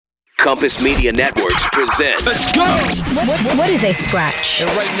Compass Media Networks presents. Let's go! What is a scratch? And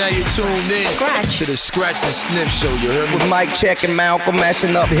right now you're tuned in to the Scratch and Sniff Show, you heard me? With Mike Check and Malcolm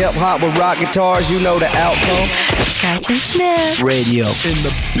mashing up hip-hop with rock guitars, you know the outcome. Scratch and Sniff Radio. In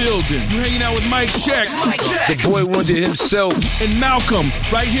the building. You're hanging out with Mike Check. The boy Wonder himself. And Malcolm,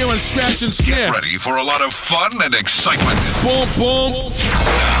 right here on Scratch and Sniff. Get ready for a lot of fun and excitement. Boom, boom.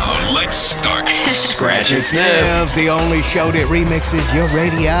 Now, let's start. Scratch and Sniff, the only show that remixes your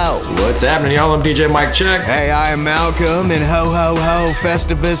radio. What's happening, y'all? I'm DJ Mike Check. Hey, I am Malcolm, and ho, ho, ho,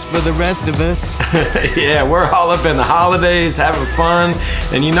 Festivus for the rest of us. Yeah, we're all up in the holidays, having fun,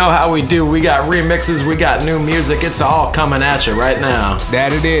 and you know how we do. We got remixes, we got new music. It's all coming at you right now.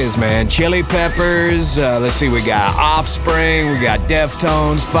 That it is, man. Chili Peppers, let's see, we got Offspring, we got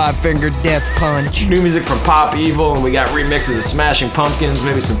Deftones, Five Finger Death Punch. New music from Pop Evil, and we got remixes of Smashing Pumpkins,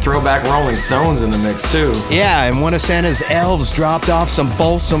 maybe some throwback Rolling Stones in the mix, too. Yeah, and one of Santa's elves dropped off some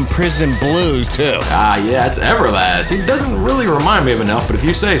Folsom Prison Blues, too. Yeah, it's Everlast. He doesn't really remind me of enough, but if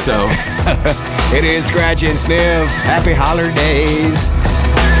you say so. It is Scratch and Sniff. Happy holidays.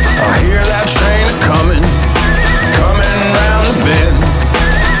 I hear that train coming round the bend.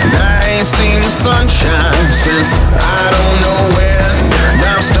 And I ain't seen the sunshine since I don't know when.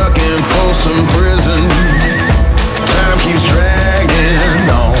 Now I'm stuck in Folsom Prison. Time keeps dragging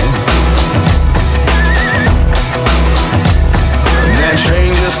on. And that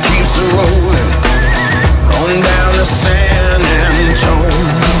train just keeps a rolling on down to San Antone.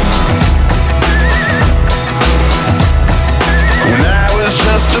 When I was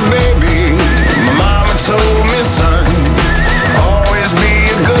just a baby, my mama told me, son, always be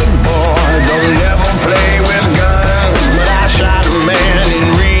a good boy, don't never play with guns. But I shot a man in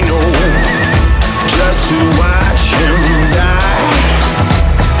Reno just to watch him die.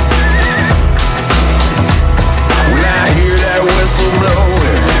 When I hear that whistle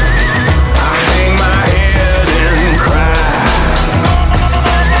blowing, I hang my head and cry.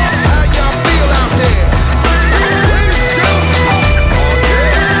 How y'all feel out there?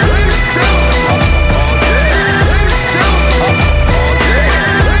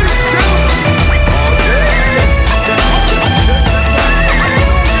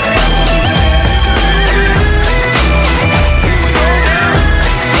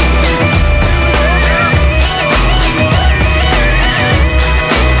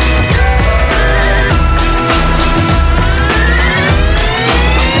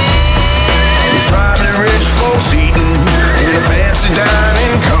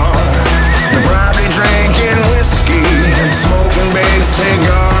 Dining car, they're probably drinking whiskey and smoking big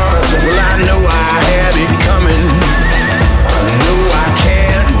cigars. Well, I know I had it coming. I know I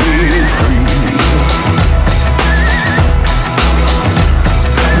can't be free.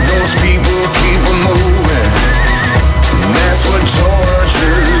 Those people keep on moving, and that's what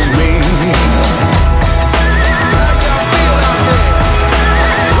tortures me. How y'all feel out there?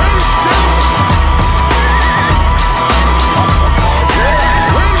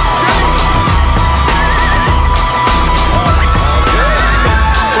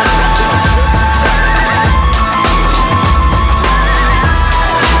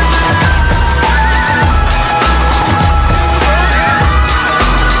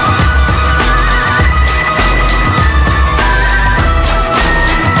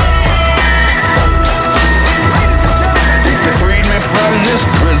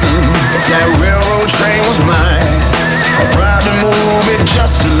 If that railroad train was mine, I'd probably move it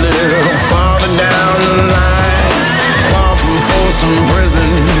just a little farther down the line. Far from Folsom Prison,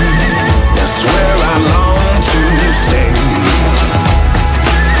 that's where I long to stay.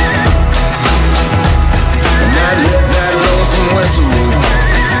 And I'd let that lonesome whistle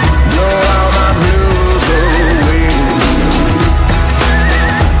blow all my blues away.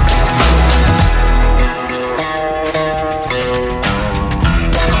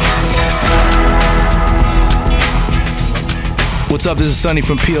 What's up? This is Sonny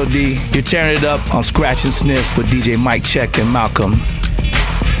from POD. You're tearing it up on Scratch and Sniff with DJ Mike Check and Malcolm.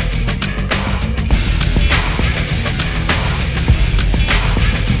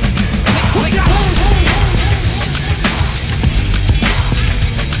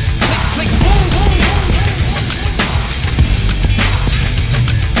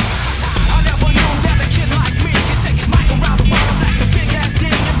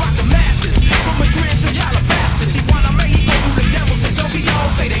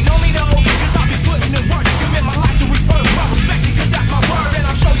 Say they know me though, cause I be putting in work. Commit my life to rebirth. I respect it cause that's my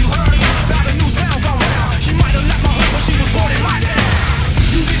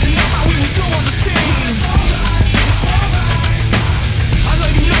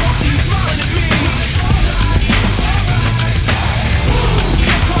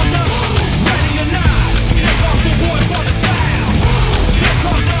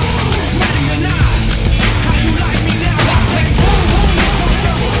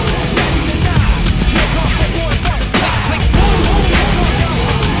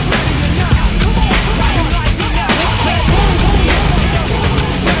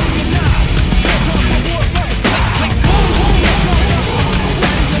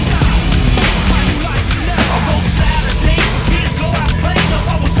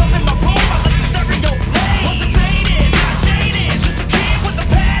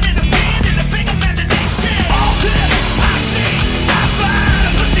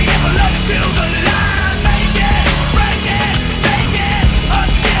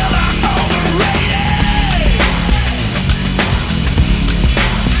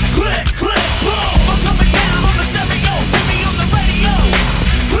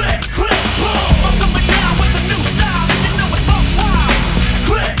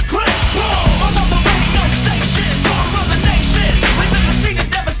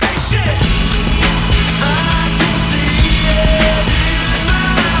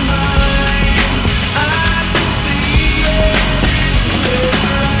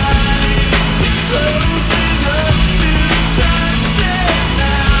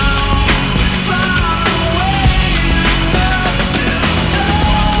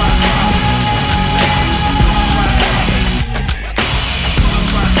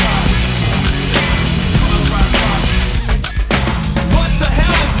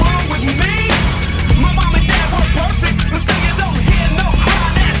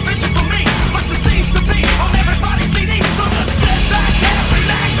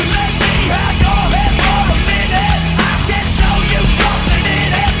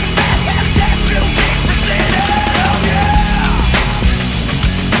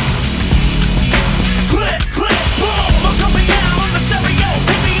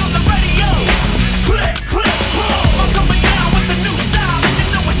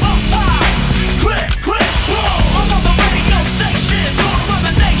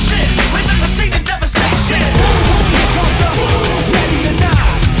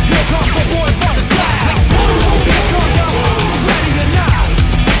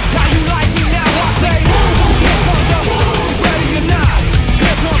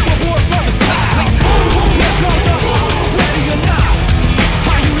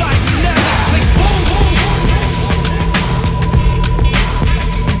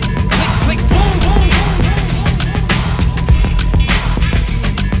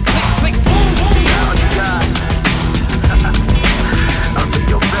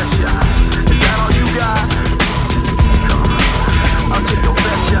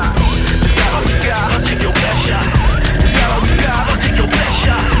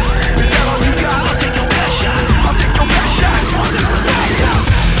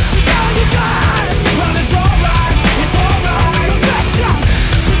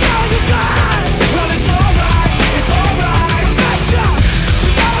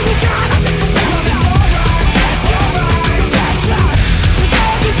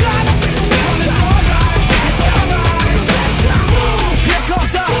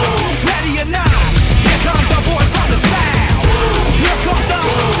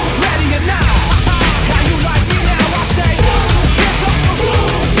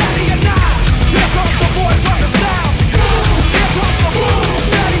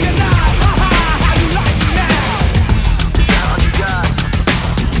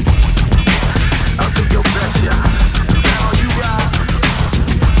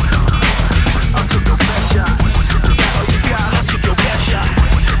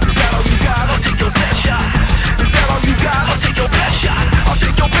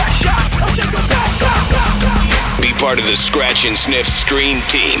part of the Scratch and Sniff stream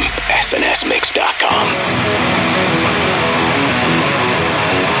team. SNSMix.com.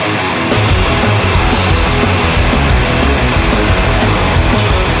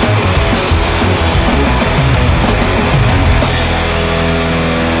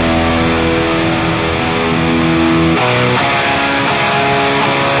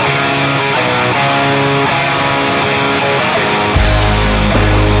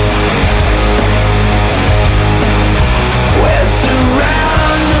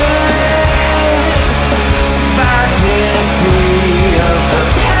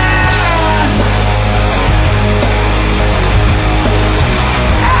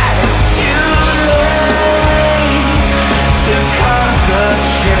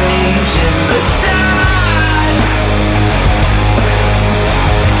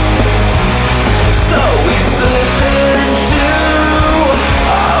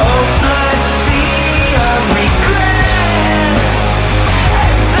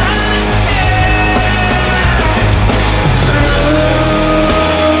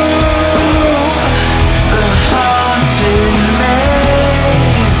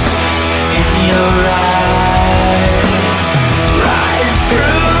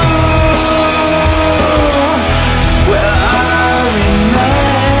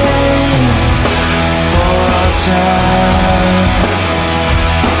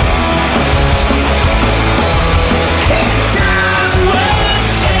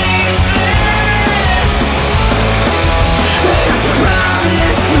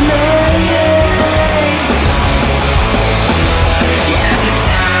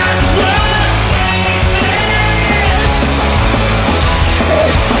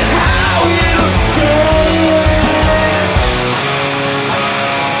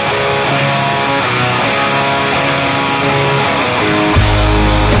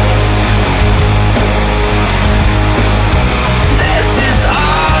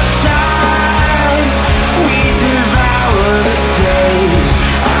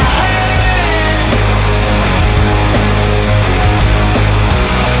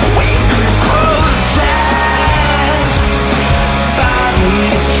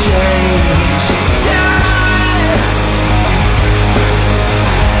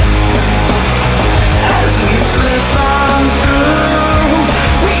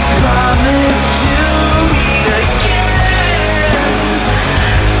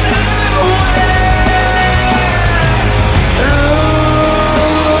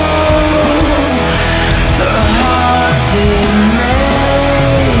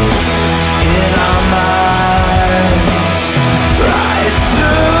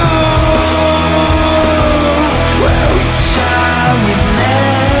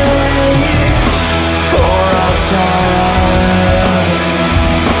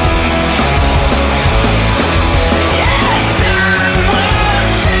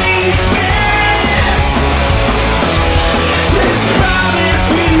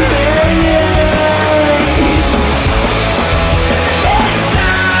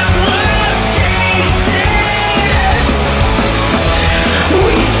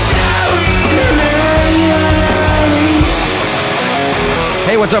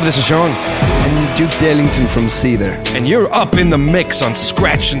 What's up? This is Sean. And Duke Darlington from Seether. And you're up in the mix on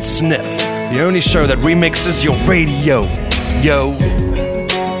Scratch and Sniff, the only show that remixes your radio. Yo.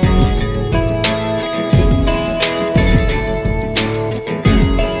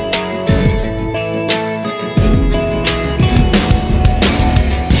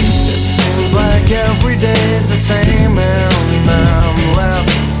 It seems like every day's the same and I'm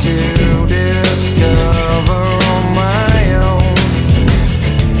left to discover on my own.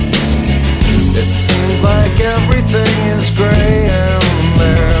 It seems like everything is gray and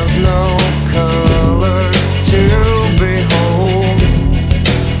there's no color to behold.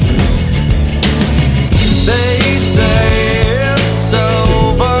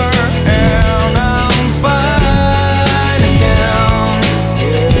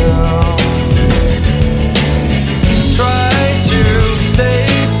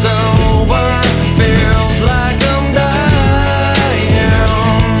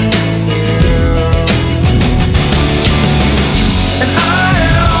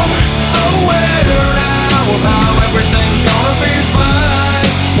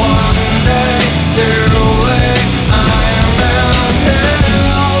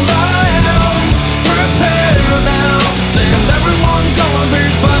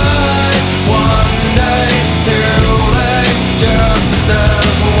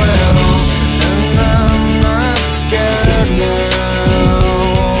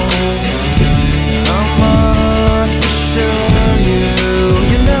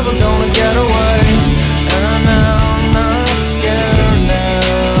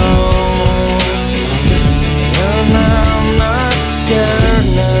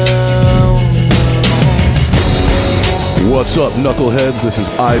 What's up, knuckleheads? This is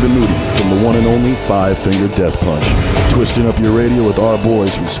Ivan Moody from the one and only Five Finger Death Punch, twisting up your radio with our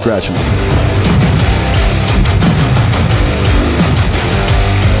boys from Scratch and Sniff.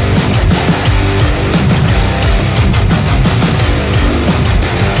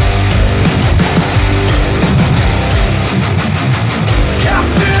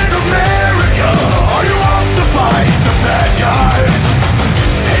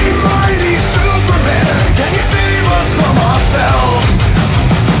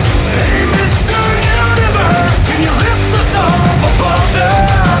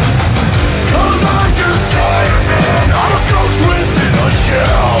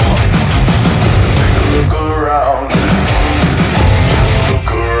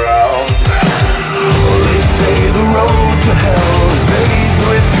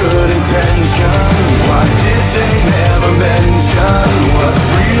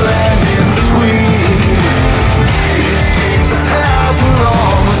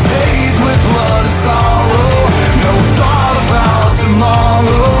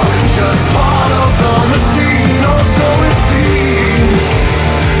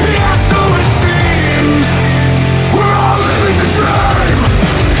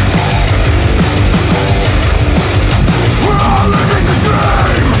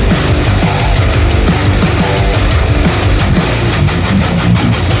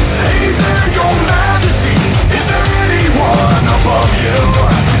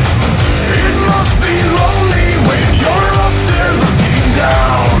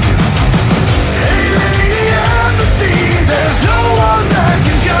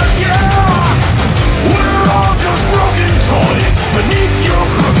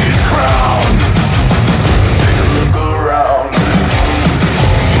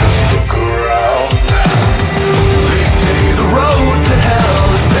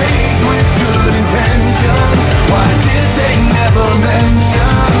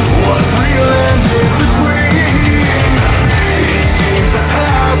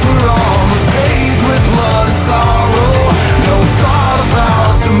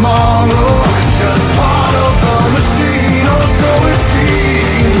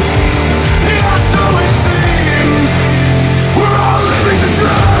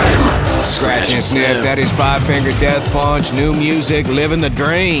 Sniff, that is Five Finger Death Punch, new music, living the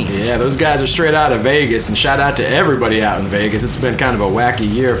dream. Yeah, those guys are straight out of Vegas, and shout out to everybody out in Vegas. It's been kind of a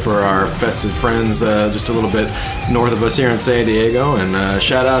wacky year for our festive friends just a little bit north of us here in San Diego, and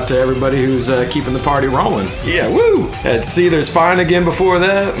shout out to everybody who's keeping the party rolling. Yeah, woo! Had Seether's Fine again before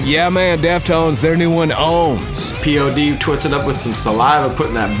that. Yeah, man, Deftones, their new one, Ohms. POD twisted up with some saliva,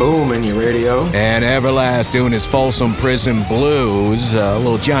 putting that boom in your radio. And Everlast doing his Folsom Prison Blues, a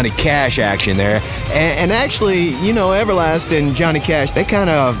little Johnny Cash action there. And actually, you know, Everlast and Johnny Cash, they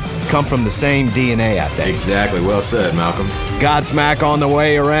kind of come from the same DNA, I think. Exactly. Well said, Malcolm. Godsmack on the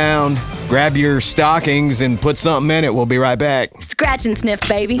way around. Grab your stockings and put something in it. We'll be right back. Scratch and Sniff,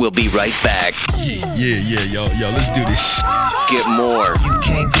 baby. We'll be right back. Yeah, yo, let's do this. Get more You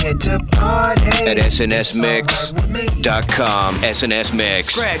can't get to party at snsmix.com. SNS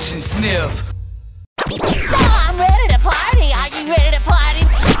Mix. Scratch and Sniff. I'm ready to party. Are you ready to party?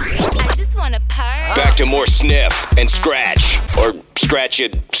 I just want to party. Back to more sniff and scratch, or scratch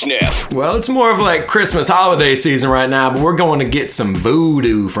it, sniff. Well, it's more of like Christmas holiday season right now, but we're going to get some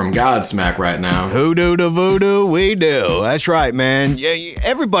voodoo from Godsmack right now. Hoodoo to voodoo, we do. That's right, man. Yeah,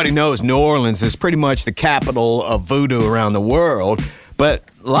 everybody knows New Orleans is pretty much the capital of voodoo around the world, but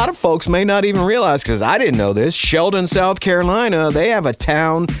a lot of folks may not even realize, because I didn't know this, Sheldon, South Carolina, they have a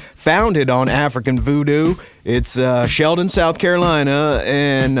town founded on African voodoo. It's Sheldon, South Carolina,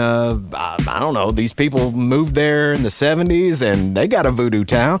 and I don't know, these people moved there in the 70s, and they got a voodoo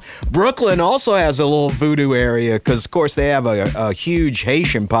town. Brooklyn also has a little voodoo area, because, of course, they have a huge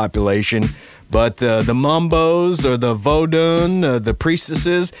Haitian population. But the Mumbos or the Vodun, the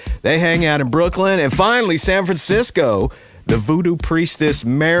priestesses, they hang out in Brooklyn. And finally, San Francisco. The voodoo priestess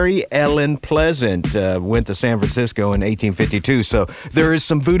Mary Ellen Pleasant went to San Francisco in 1852, so there is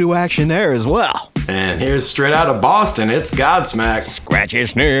some voodoo action there as well. And here's straight out of Boston, it's Godsmack. Scratch and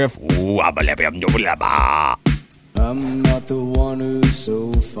Sniff. I'm not the one who's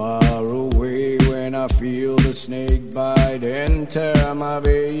so far away when I feel the snake bite and tear my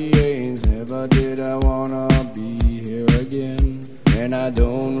veins. Never did I wanna be here again, and I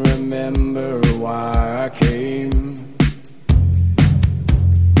don't remember why I came.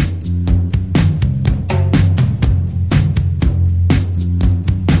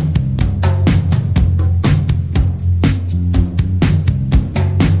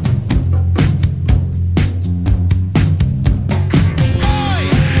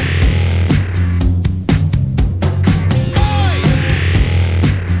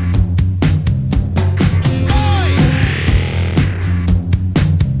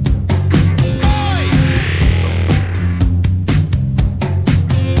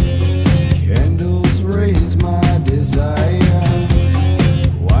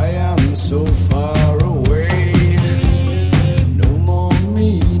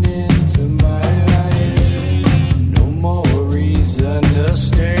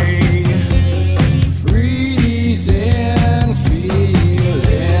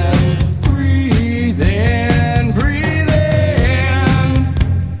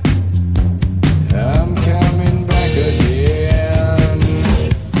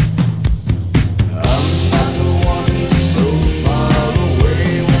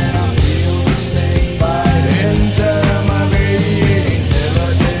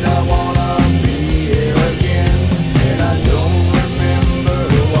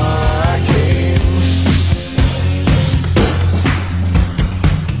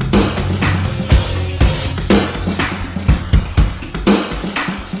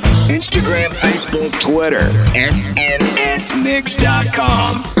 Instagram, Facebook, Twitter, SNSMix.com.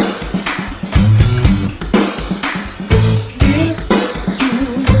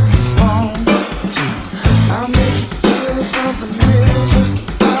 Something real just to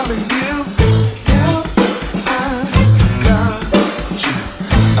bother you. Now I got you.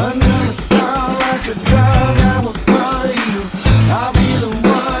 Another dog like a dog, I will spoil you. I'll be the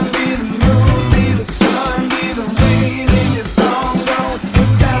one, be the moon, be the sun, be the rain in your song. Don't put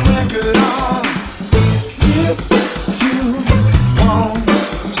that record on. If you want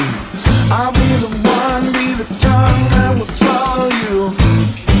to, I'll be the one, be the tongue that will swallow you.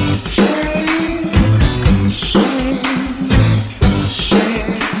 Shame, shame.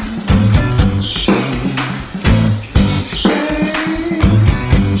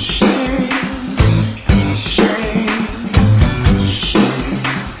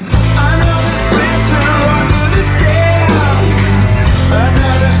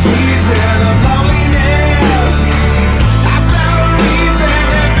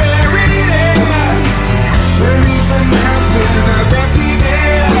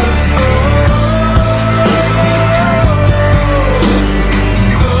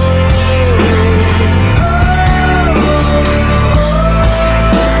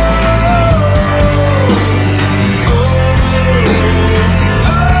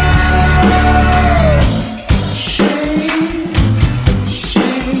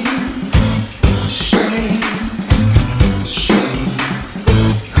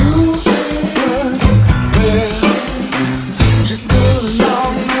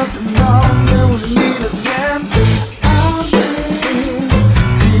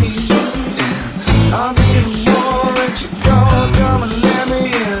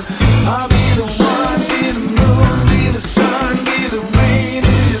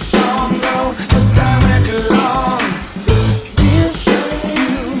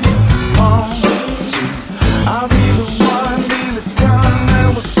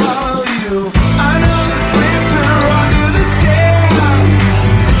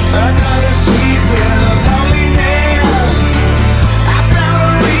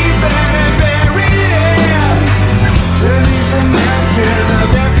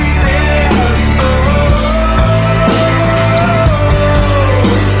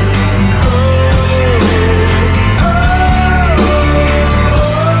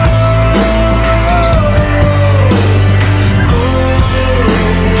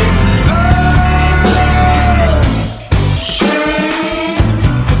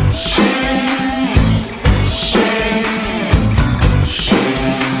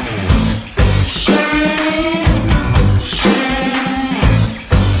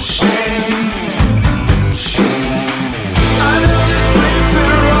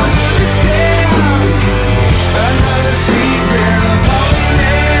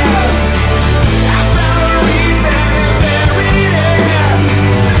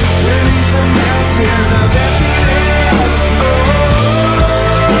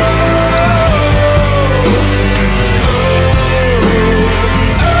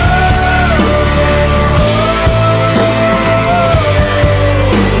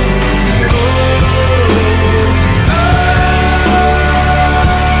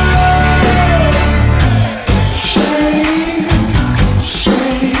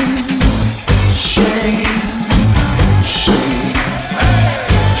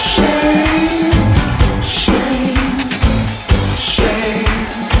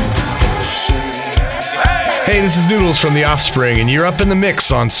 This is Noodles from The Offspring, and you're up in the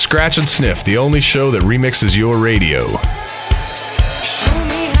mix on Scratch and Sniff, the only show that remixes your radio. Show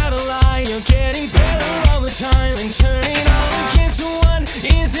me how to lie, you're getting better all the time, and turning all against one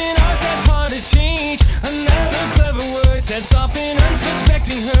is an art that's hard to teach. Another clever word sets off an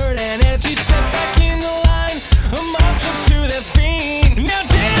unsuspecting hurt, and as you step back in the line, a mob jumps to their feet. Now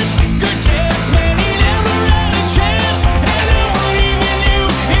dance, good dance, man, he never had a chance, and no one even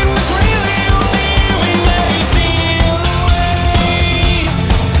knew it was really only you. He let you steal away,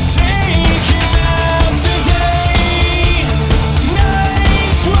 take him out today.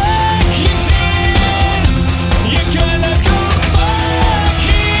 Nice work you did, you're gonna go fucking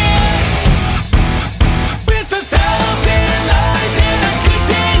with 1,000 eyes and a good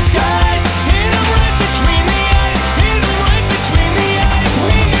disguise. Hit him right between the eyes, hit him right between the eyes.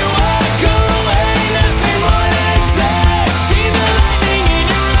 We knew I'd go away, nothing more to say. See the lightning in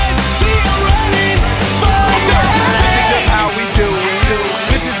your eyes, see I'm running for your This is just how we do it.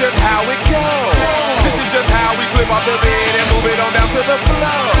 This is just how it goes. This is just how we slip off the bed and move it on down to the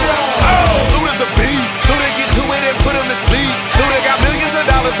floor. Oh, Luda's a beast. Luda get to it and put him to sleep. Luda got millions of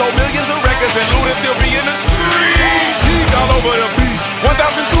dollars, sold millions of records, and Luda still be in the street. He's all over the beat. 1,000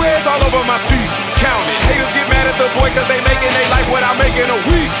 threads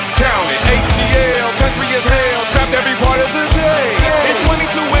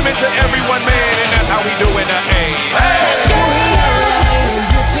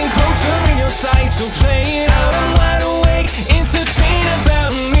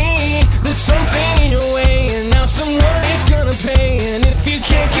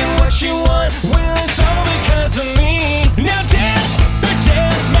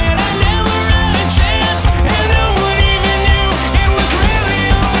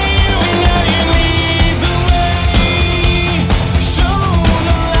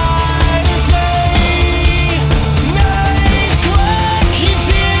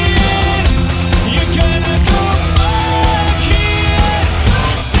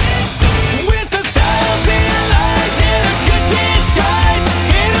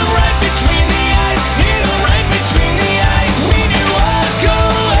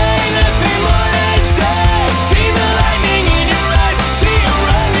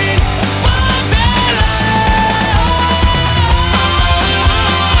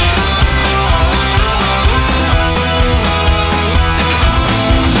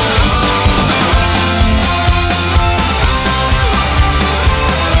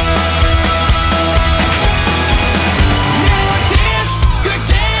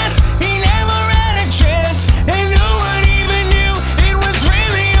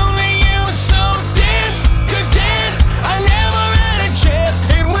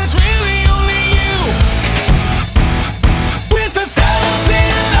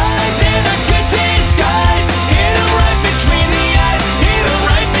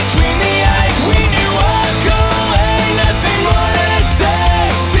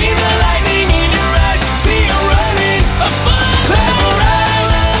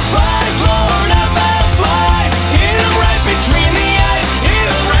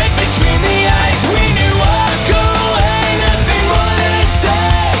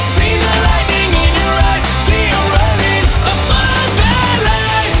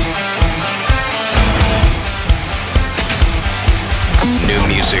New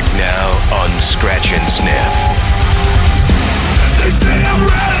music now on Scratch and Sniff. They say I'm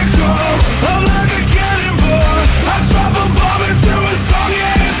radical, I'm like a cannonball. I drop a bomb into a song,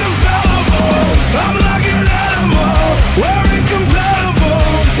 yeah, it's infallible. I'm like an animal, we're incompatible.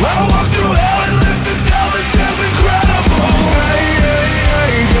 I walk through hell and live to tell the tale's incredible.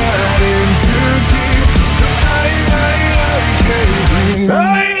 I got in too deep, so I can't breathe.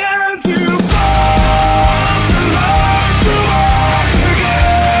 I had to fall to learn to walk again.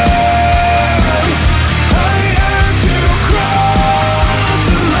 I had to crawl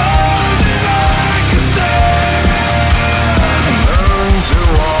to learn that I could stand. Learn to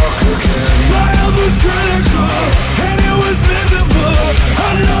walk again. My health was critical and it was miserable.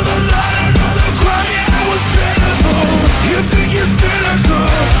 Another lie, another crime, yeah, it was pitiful. You think you're cynical,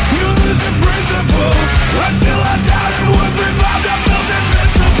 you lose your principles. Until I died and was revived, I felt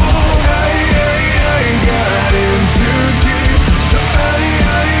invincible. I got in too deep, so I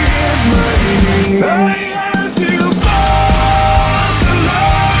hit my knees. I had to fall to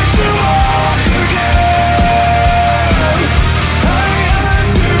learn to walk again. I had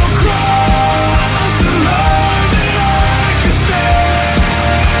to crawl to learn that I could stand.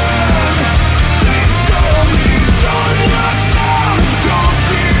 They told me don't look down, don't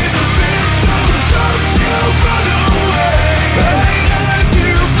be the victim, don't you run away. I had to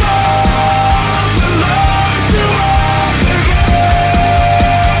fall to learn to walk again.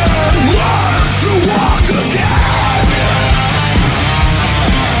 Learn to walk again.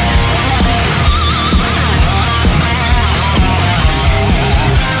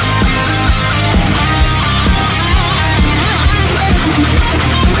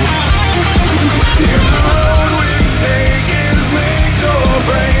 If the road we take is make or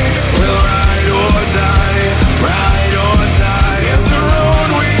break, we'll ride or die, ride or die. If the road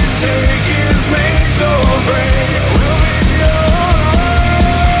we take is make or break, we'll be alright.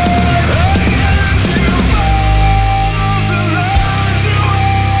 I had to fall to learn to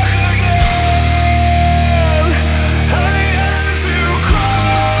walk again. I had to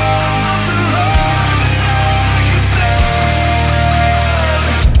crawl to learn that I could stand.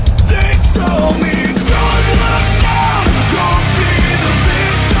 They told me don't look down, don't be the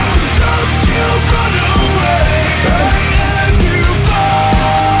victim, don't you run away. I had to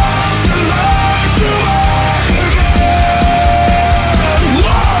fall to learn to walk again.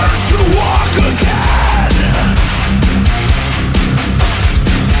 Learn to walk again.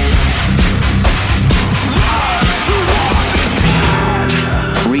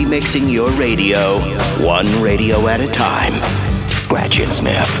 Remixing your radio, one radio at a time. Scratch and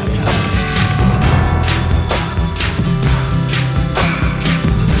Sniff.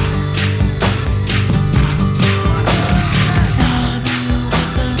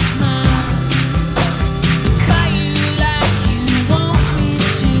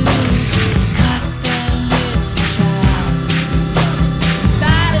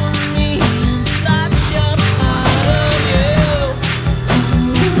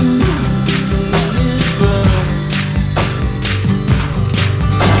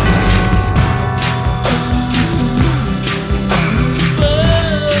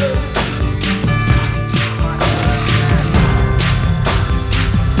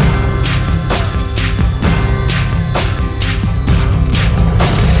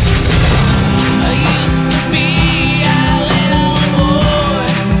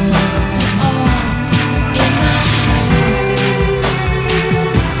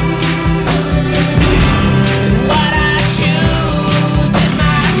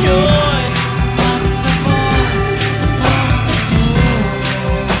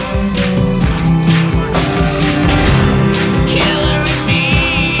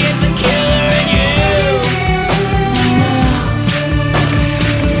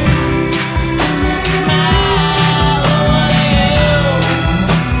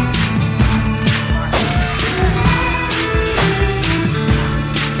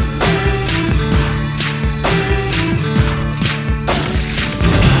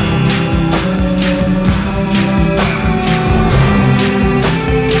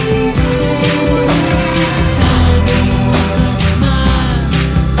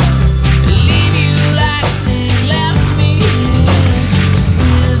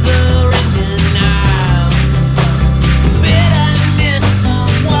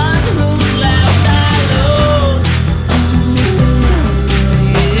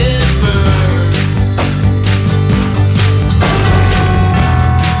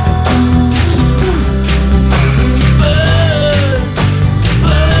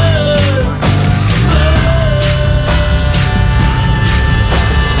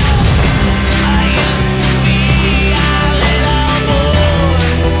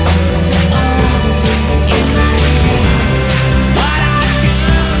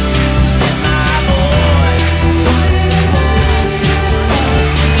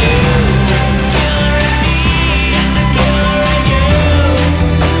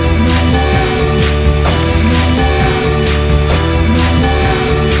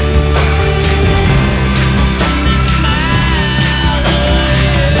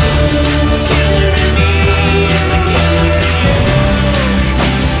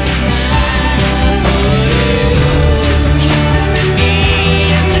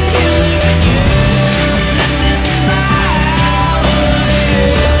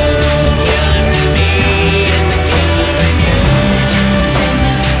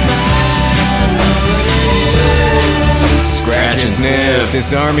 Scratch and Sniff,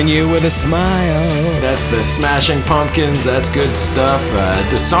 disarming you with a smile. That's the Smashing Pumpkins. That's good stuff.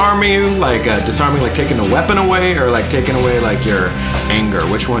 Disarming like taking a weapon away, or like taking away like your anger.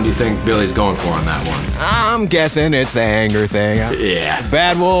 Which one do you think Billy's going for on that one? I'm guessing it's the anger thing. Yeah.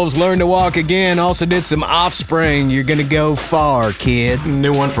 Bad Wolves Learn to Walk Again also did some Offspring. You're gonna go far, kid.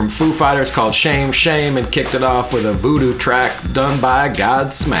 New one from Foo Fighters called Shame, Shame, and kicked it off with a voodoo track done by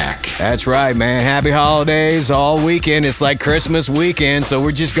Godsmack. That's right, man. Happy holidays all weekend. It's like Christmas weekend, so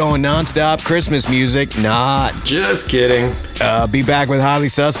we're just going nonstop Christmas music. Not. Just kidding. Be back with Highly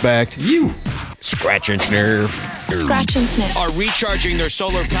Suspect. You. Scratch and Sniff. Scratch and Sniff are recharging their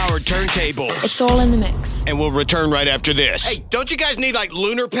solar-powered turntables. It's all in the mix. And we'll return right after this. Hey, don't you guys need, like,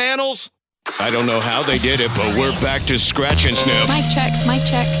 lunar panels? I don't know how they did it, but we're back to Scratch and Sniff. Mic check, mic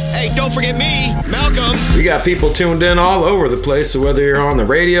check. Hey, don't forget me, Malcolm. We got people tuned in all over the place, so whether you're on the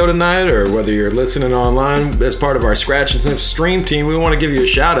radio tonight or whether you're listening online as part of our Scratch and Sniff stream team, we want to give you a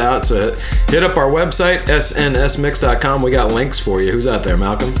shout out. So hit up our website, snsmix.com. We got links for you. Who's out there,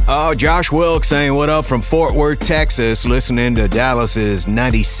 Malcolm? Oh, Josh Wilkes saying what up from Fort Worth, Texas, listening to Dallas's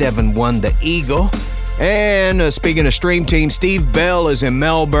 97.1 The Eagle. And speaking of stream team, Steve Bell is in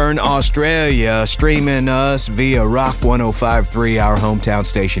Melbourne, Australia, streaming us via Rock 105.3, our hometown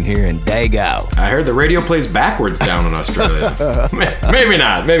station here in Dago. I heard the radio plays backwards down in Australia. Maybe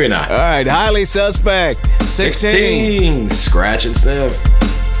not. All right, Highly Suspect. 16. Scratch and Sniff.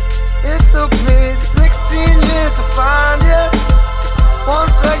 It took me 16 years to find you, 1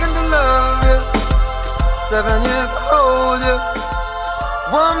 second to love you, 7 years to hold you,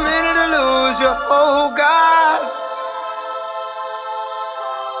 1 minute to lose you. Oh God,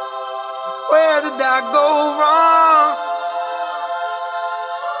 where did I go wrong?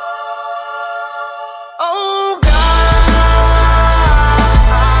 Oh God.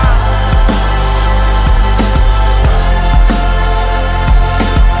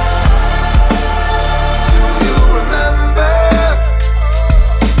 Do you remember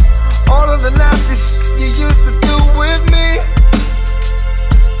all of the nasty shit you used to do with me?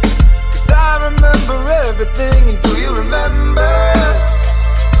 I remember everything, and do you remember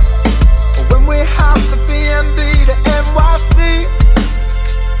when we hopped the BNB to NYC?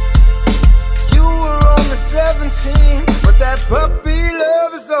 You were only 17, but that puppy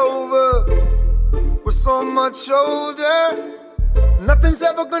love is over. We're so much older, nothing's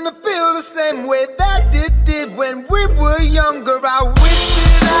ever gonna feel the same way that it did when we were younger. I wish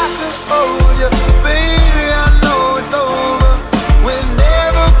that I could hold you, baby, I know it's over. We're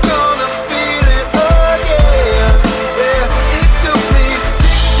never gonna feel it again. Yeah, it took me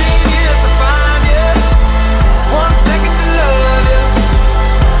 16 years to find you, 1 second to love you,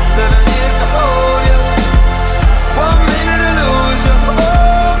 7 years to hold you, 1 minute to lose you.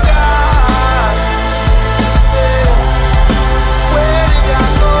 Oh God, yeah. Where did I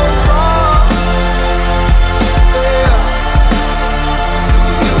go wrong? Yeah.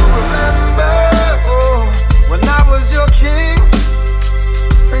 Do you remember when I was your king?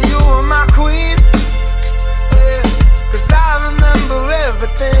 You were my queen, yeah, 'cause I remember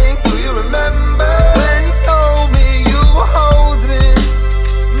everything. Do you remember when you told me you were holding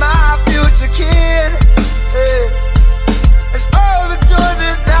my future kid, yeah, and all the joy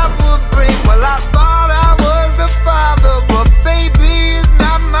that would bring? Well, I thought I was the father, but baby is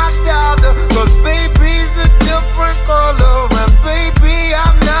not my daughter, 'cause baby's a different color, and baby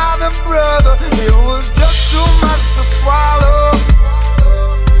I'm not a brother. It was just too much to swallow.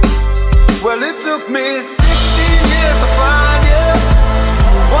 Well, it took me 16 years to find you,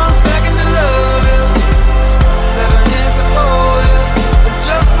 1 second to love you, 7 years to hold you, and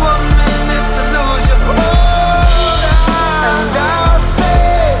just 1 minute to lose you. Oh, and I'll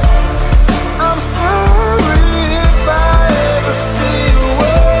say I'm sorry if I ever see you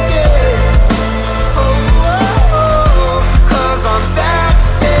again. Oh, 'cause on that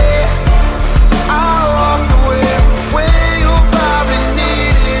day I walked away when you probably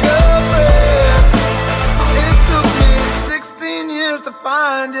needed a friend. It took me 16 years to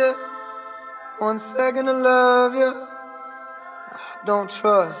find you, 1 second to love you. I don't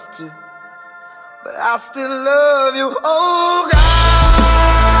trust you, but I still love you. Oh God,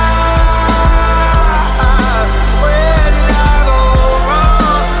 where did I go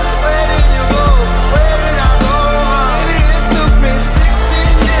wrong? Where did you go? Where did I go wrong? It took me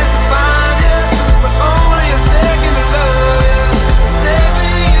 16 years to find you, but only a second to love you, 7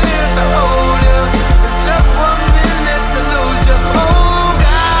 years to hold you, and just 1 minute to lose you. Oh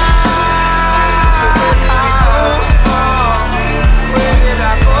God, where did I go wrong? Where did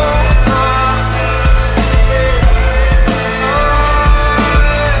I go wrong?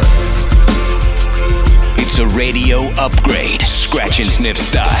 Oh, radio upgrade, Scratch and Sniff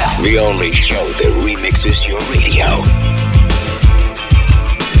style. The only show that remixes your radio.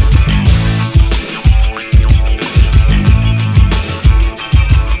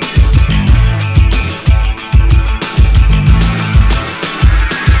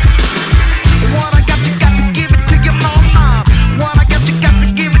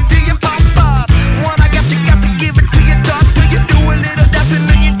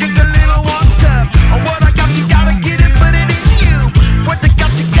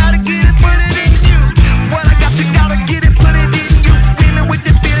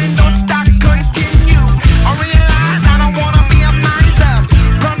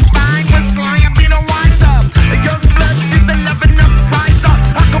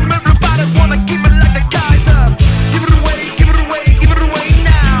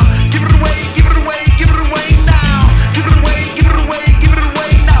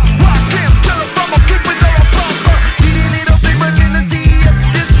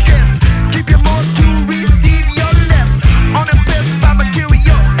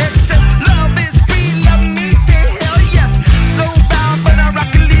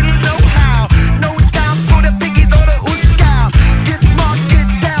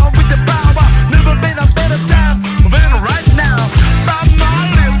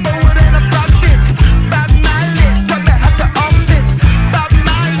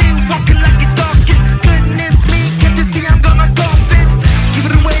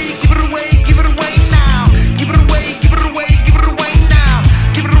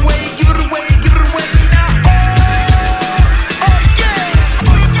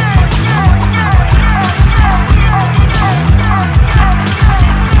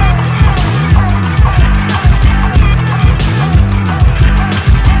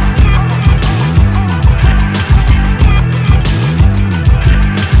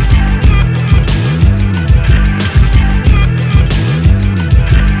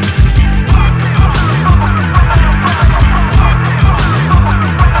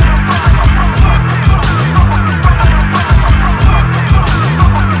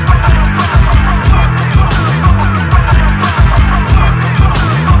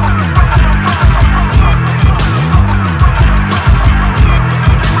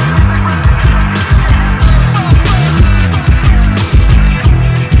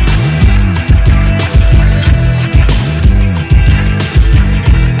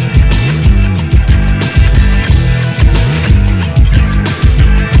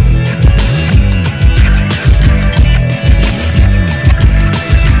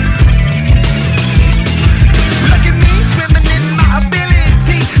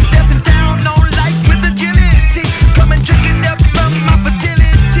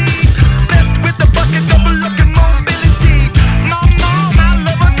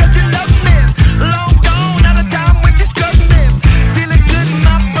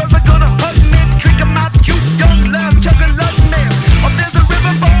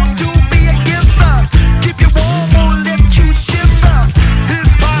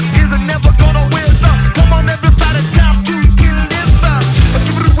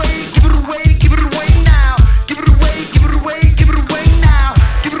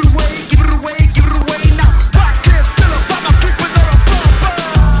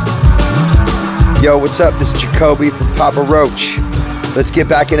 Yo, what's up? This is Jacoby from Papa Roach. Let's get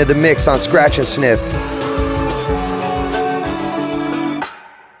back into the mix on Scratch and Sniff.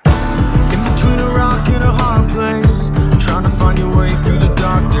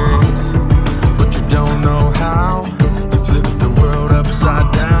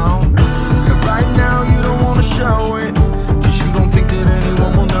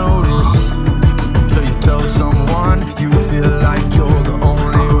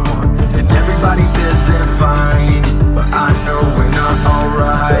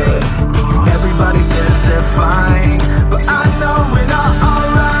 Everybody says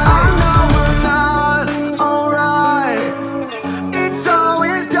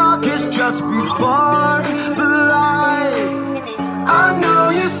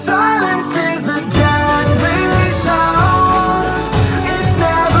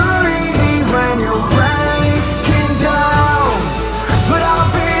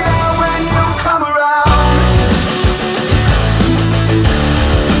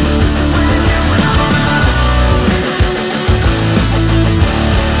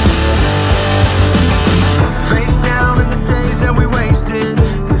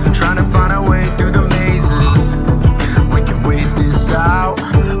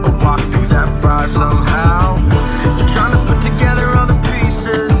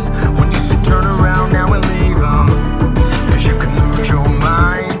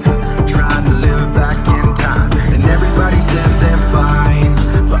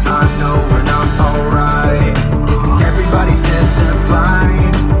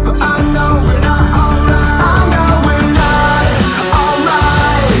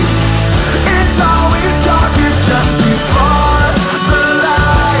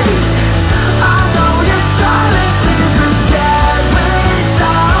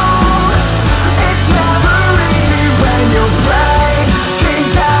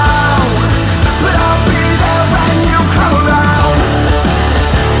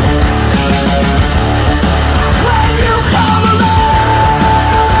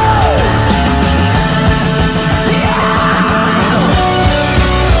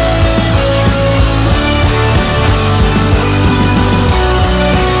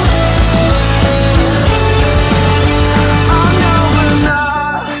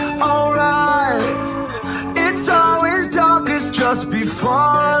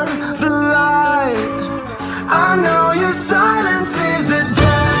before the light. I know your silence is a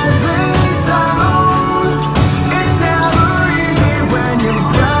deadly sound. It's never easy when you're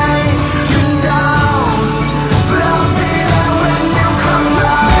breaking down, but I'll be there when you come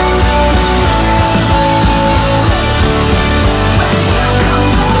back.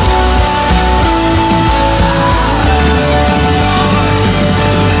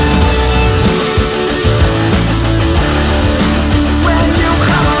 When you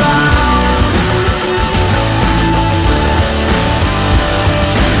come around.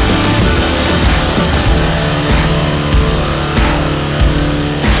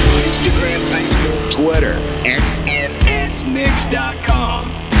 Instagram, Facebook, Twitter, SNSMix.com.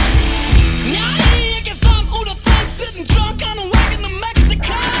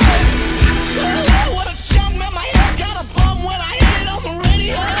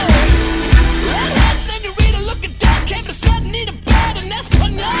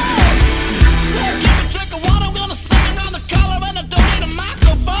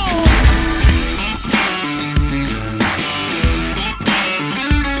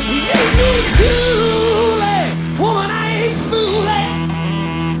 Woman, I ain't fooling.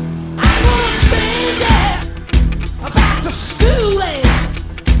 I'm gonna sing that about the stooling.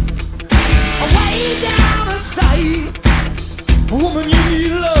 Way down inside, woman, you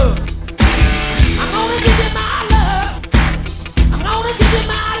need love. I'm gonna give you my love. I'm gonna give you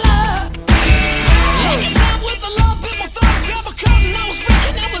my love. Looking up with the love, people thought grab a curtain. I was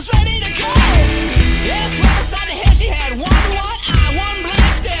freaking, I was ready to go. Yes, right beside the head, she had one white eye, one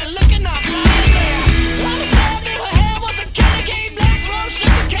black stare, looking up lying there. One stab in her hair was a candy cane, black rum,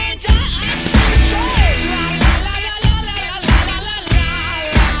 sugar cane, giant ice, some strays. La la la la la la la la la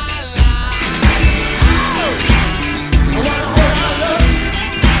la la. Oh, I wanna hold our love.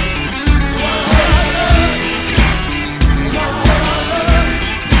 I wanna hold our love. I wanna hold our love.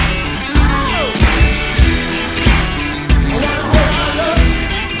 Oh, I wanna hold our love. I wanna hold our love.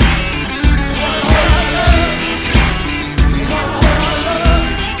 I wanna hold our love.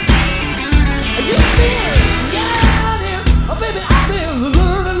 You feel, yeah, dear. Oh, baby, I feel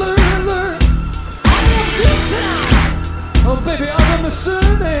learn. I have a good time. Oh, baby, I'm a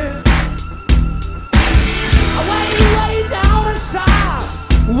servant. Way down inside,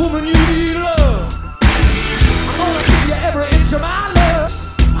 woman, you need love. I'm gonna give you every inch of my love.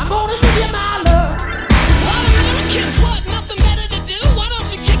 I'm gonna give you my love. All Americans want nothing better to do. Why don't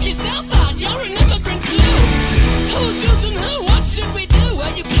you kick yourself out? You're an immigrant too. Who's using who? What should we do?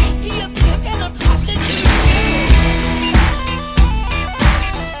 Well, you can't be a pimp and a prostitute.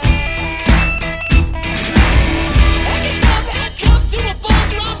 Handcuffed to a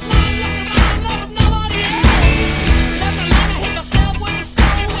bone, not blind, looking around, there was nobody else. Left alone, I hit myself with the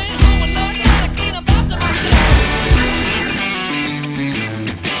stone, went home and learned how to clean up after myself.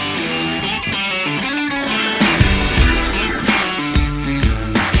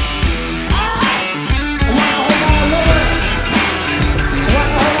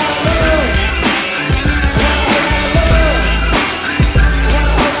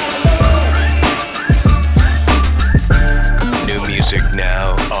 New music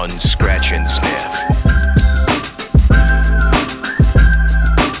now on Scratch and Sniff.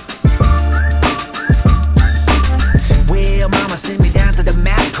 Well, mama sent me down to the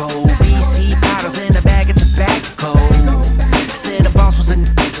Macco. BC bottles in a bag of tobacco. Said the boss was a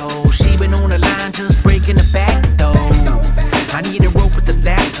n***o. She been on the line just breaking the back door. I need a rope with the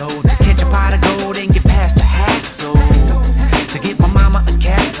lasso to catch a pot of gold and get past the hassle. To get my mama a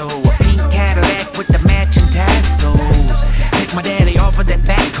castle, a pink Cadillac with the matching tassels. Take my daddy off of that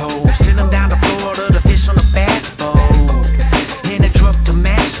backhoe, send him down to Florida to fish on the bass boat. In a truck to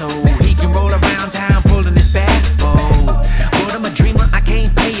match so he can roll around town pulling his bass boat. But I'm a dreamer, I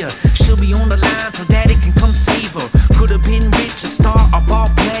can't pay her. She'll be on the line till daddy can come save her. Could've been rich, a star, a ball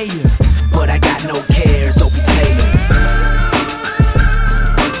player, but I got no cares, Opie Taylor.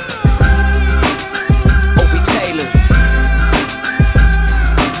 Opie Taylor.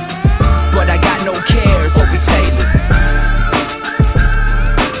 But I got no cares, Opie Taylor.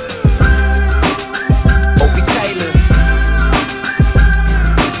 Opie Taylor.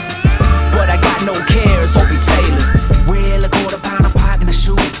 But I got no cares, Opie Taylor. Well, a quarter pound of pot in the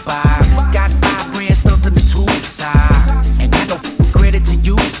shoebox. Got $5 grand stuffed in the tube side. Ain't got no credit to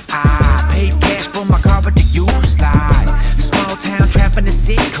use. I paid cash for my car, but the use slide. Small town trapping the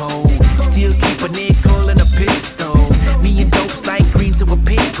sicko. Still keep a nickel and a pistol. Me and dopes like green to a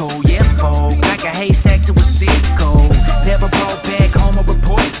pickle. Yeah, folk, like a haystack to a sicko. Never brought back home a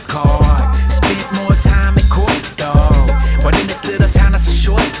report card. Spent more time in court, dog. But in this little town, that's a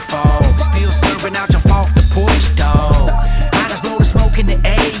shortfall. Still serving out, jump off the porch, dog. I just blow the smoke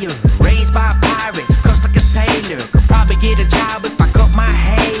player. Raised by pirates, cussed like a sailor. Could probably get a job if I cut my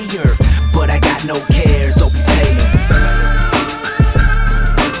hair. But I got no cares, Opie Taylor.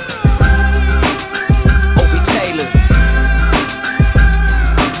 Opie Taylor.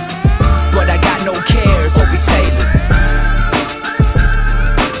 But I got no cares, Opie Taylor.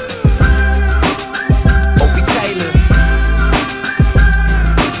 Opie Taylor.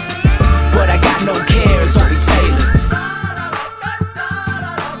 But I got no cares, Opie Taylor.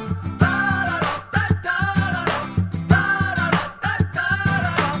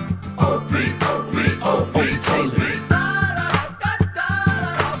 Opie Taylor. Opie Taylor.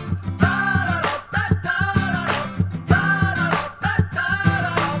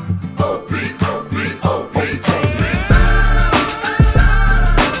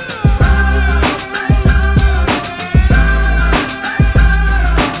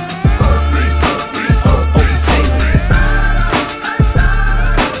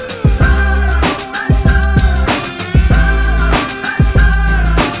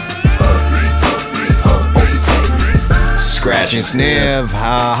 Scratch and sniff.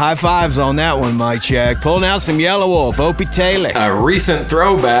 High fives on that one, Mike Check. Pulling out some Yellow Wolf, Opie Taylor. A recent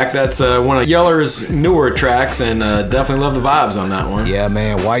throwback. That's one of Yeller's newer tracks, and definitely love the vibes on that one. Yeah,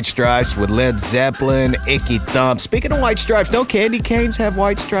 man. White Stripes with Led Zeppelin, Icky Thump. Speaking of White Stripes, don't candy canes have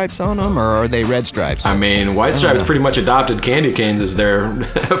white stripes on them, or are they red stripes? I mean, White Stripes pretty much adopted candy canes as their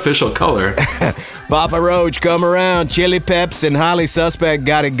official color. Papa Roach, Come Around, Chili Peps, and Highly Suspect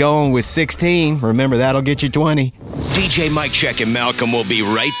got it going with 16. Remember, that'll get you 20. DJ Mike Check and Malcolm will be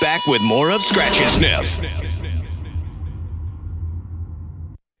right back with more of Scratch and Sniff.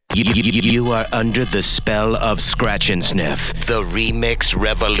 You are under the spell of Scratch and Sniff. The remix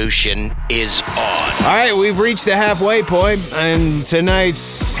revolution is on. All right, we've reached the halfway point, and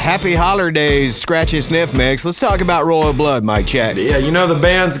tonight's Happy Holidays Scratch and Sniff mix. Let's talk about Royal Blood, Mike Check. Yeah, you know the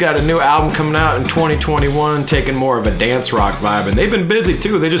band's got a new album coming out in 2021, taking more of a dance rock vibe, and they've been busy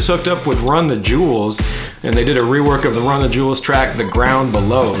too. They just hooked up with Run the Jewels, and they did a rework of the Run the Jewels track, The Ground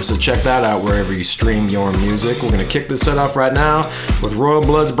Below, so check that out wherever you stream your music. We're going to kick this set off right now with Royal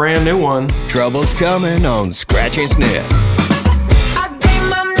Blood's brand new one. Trouble's coming on Scratch and Sniff. I gave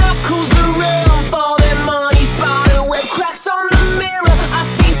my knuckles a run for that money spider web cracks on the mirror. I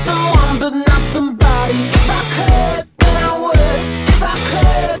see someone but not somebody. If I could, then I would. If I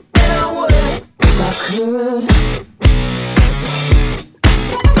could, then I would. If I could.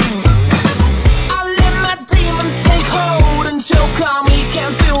 I let my demons take hold and choke on me.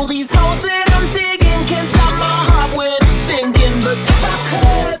 Can't feel these holes that I'm digging. Can't stop my heart when it's sinking. But if I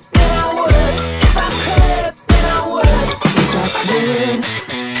could, then I would. If I could, then I would.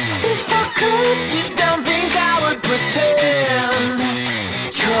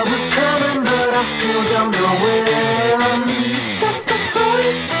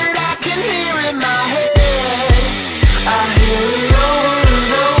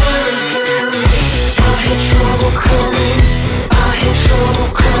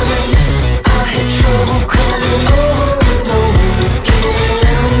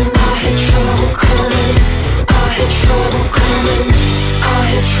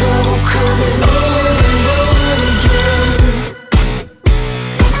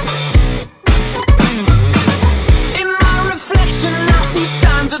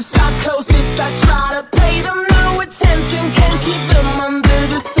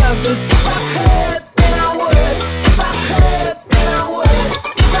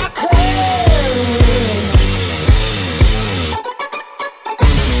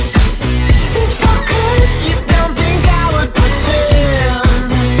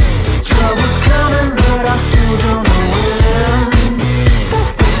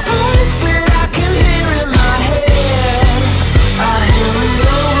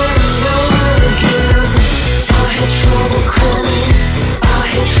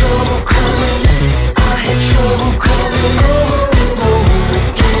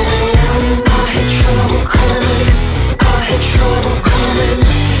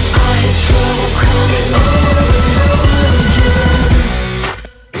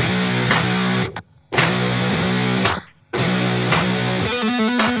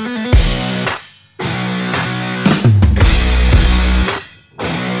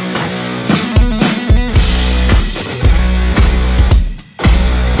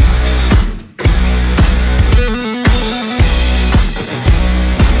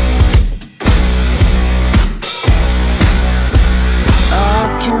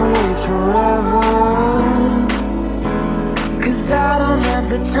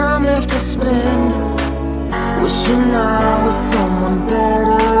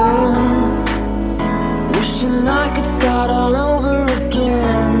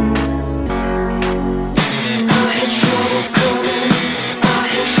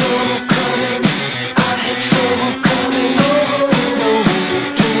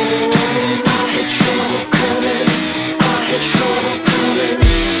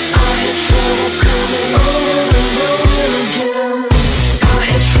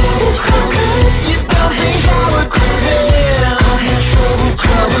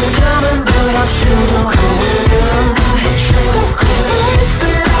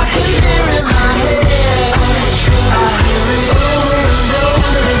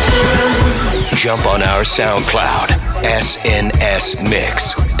 jump on our SoundCloud, snsmix.com.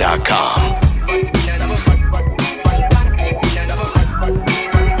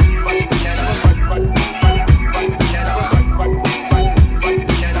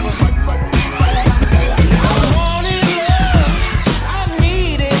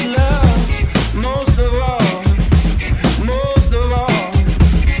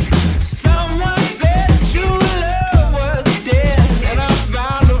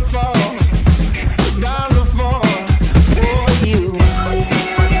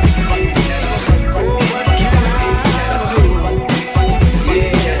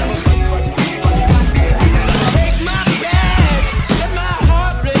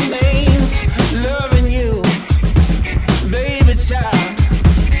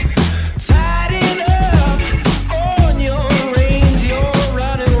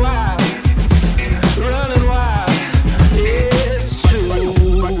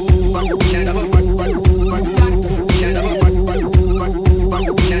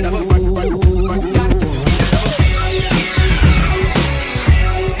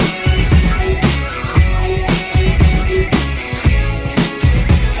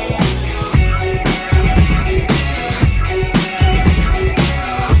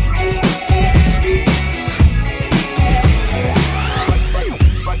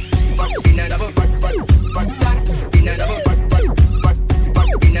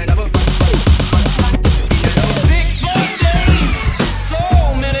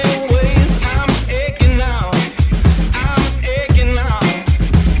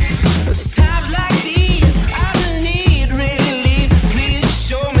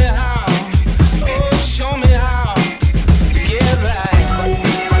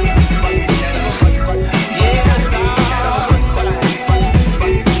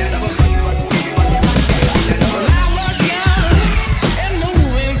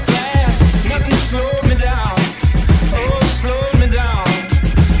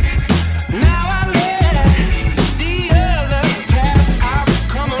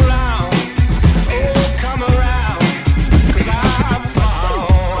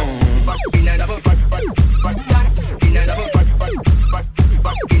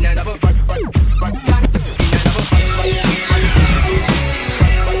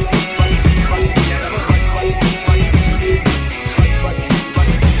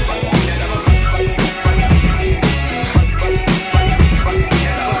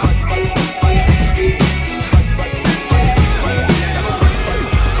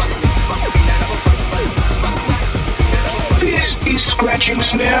 Scratching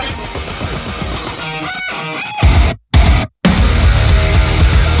Sniff.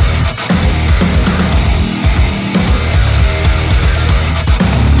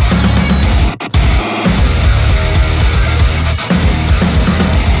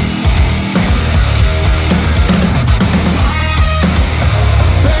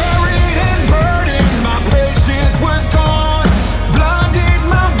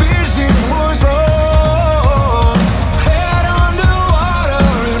 Head underwater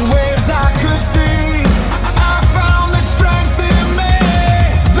and waiting.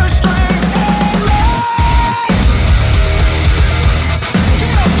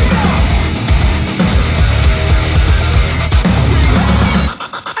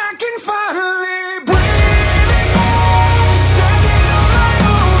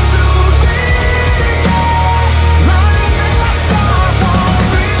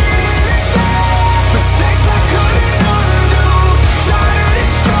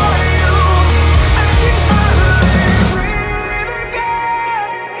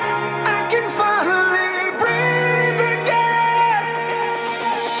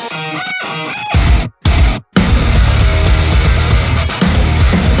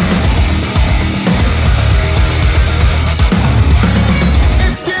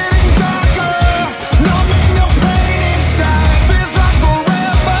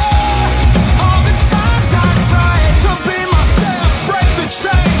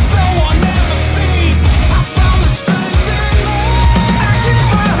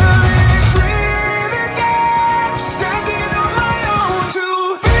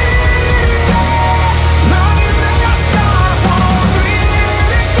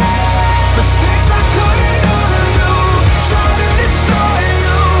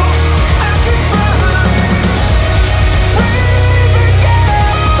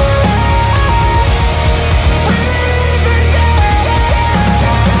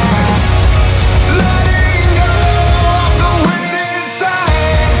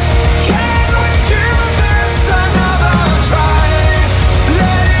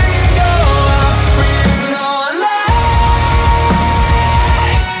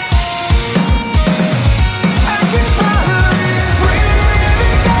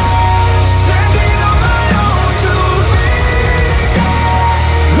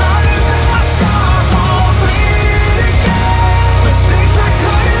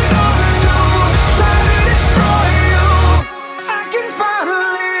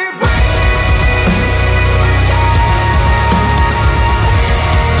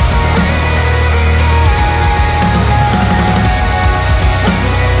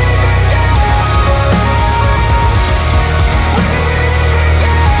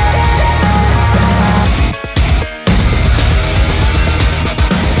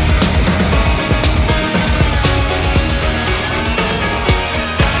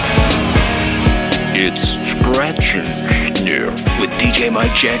 Scratch and Sniff with DJ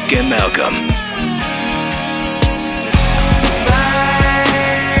Mike Check and Malcolm.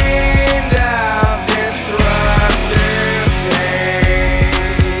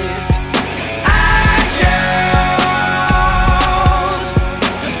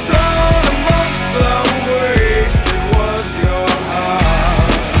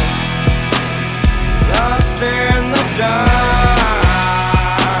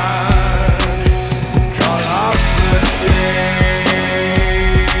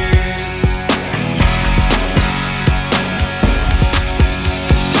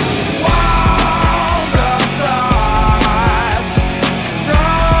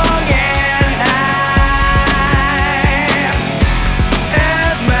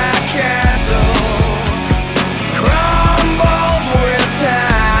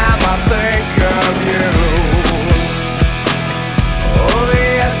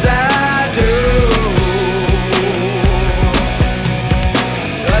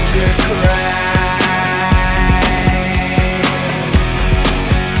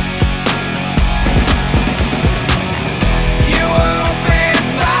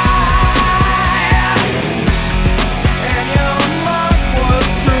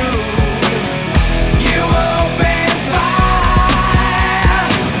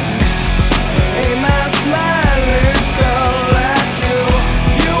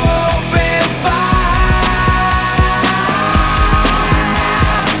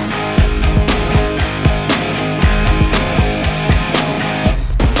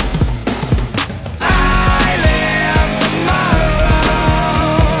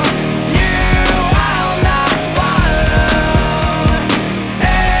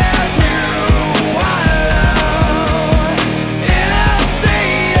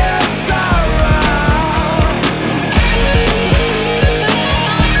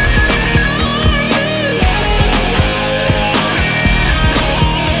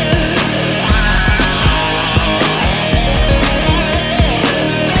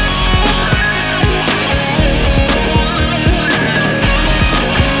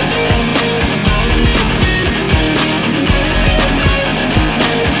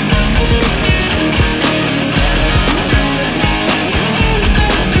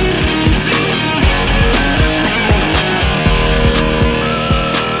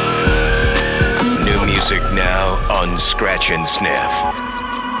 Scratch and Sniff.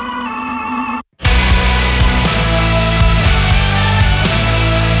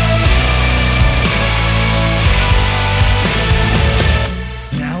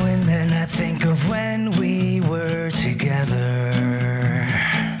 Now and then I think of when we were together.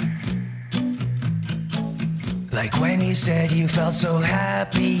 Like when you said you felt so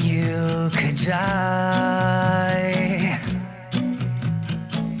happy you could die.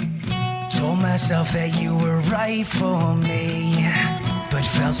 Told myself that you were right for me, but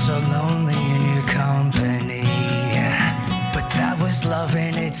felt so lonely in your company. But that was love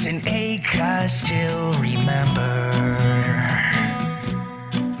and it's an ache I still remember.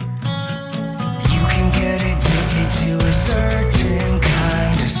 You can get addicted to a certain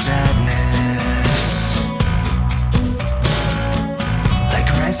kind of sadness, like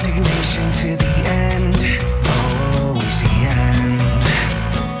resignation to the end, always the end.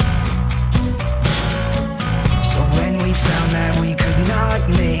 We found that we could not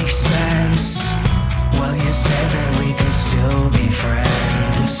make sense. Well, you said that we could still be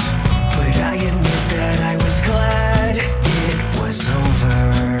friends, but I admit that I was glad it was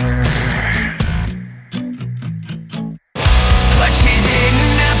over. But you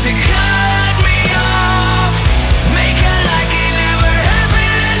didn't have to cut me off, make it like it never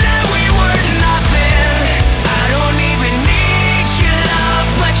happened and that we were not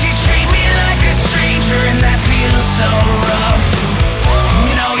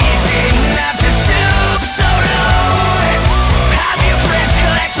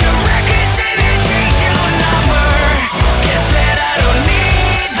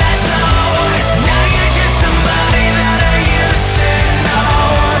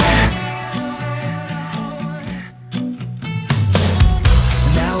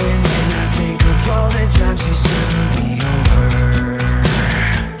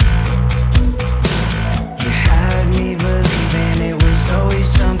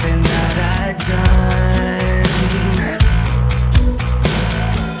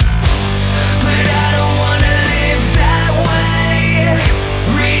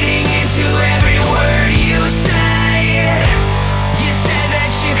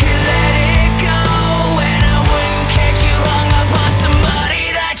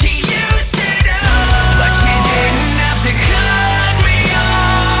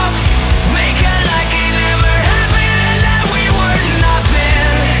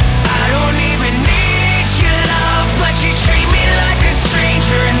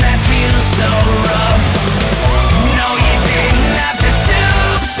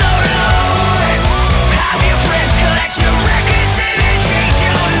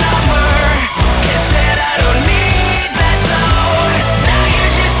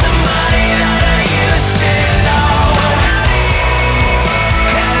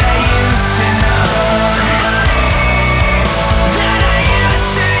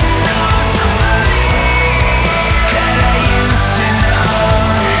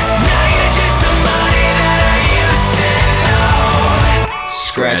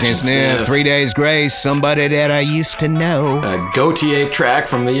Scratch and Sniff. 3 Days Grace, somebody that I used to know. A Gautier track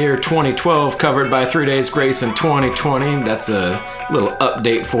from the year 2012, covered by 3 Days Grace in 2020. That's a little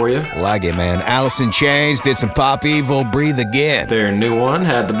update for you. Like it, man. Alice in Chains did some Pop Evil, Breathe Again. Their new one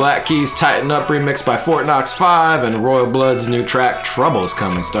had the Black Keys Tighten Up remixed by Fort Knox 5, and Royal Blood's new track Trouble's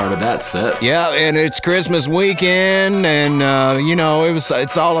Coming started that set. Yeah, and it's Christmas weekend, and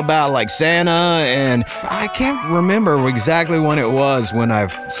it's all about like Santa, and I can't remember exactly when it was when I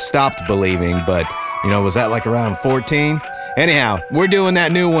stopped believing, but was that like around 14? Anyhow, we're doing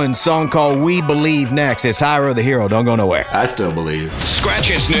that new one, song called We Believe next. It's Hyro the Hero. Don't go nowhere. I still believe. Scratch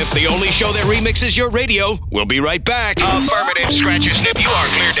and Sniff, the only show that remixes your radio. We'll be right back. Affirmative. Scratch and Sniff, you are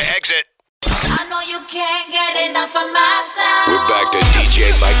cleared to exit. I know you can't get enough of my sound. We're back to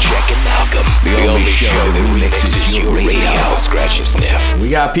DJ Mike Check and Malcolm, the only show that remixes your radio. Scratch and Sniff. We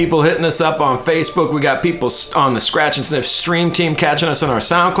got people hitting us up on Facebook. We got people on the Scratch and Sniff stream team catching us on our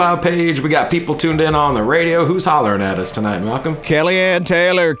SoundCloud page. We got people tuned in on the radio. Who's hollering at us tonight, Malcolm? Kellyanne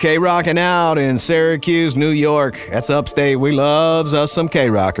Taylor, K-Rockin' out in Syracuse, New York. That's upstate. We loves us some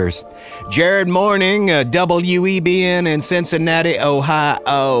K-Rockers. Jared Morning, WEBN in Cincinnati,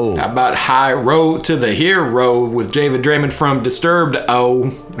 Ohio. How about High Road to the Hero with David Draymond from Disturbed?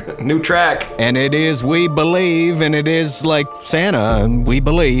 New track. And it is We Believe, and it is like Santa, and we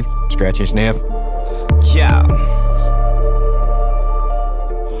believe. Scratch and Sniff. Yeah.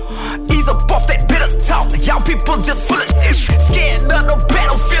 Ease up off that bitter talk. Y'all people just full of ish. Scared of the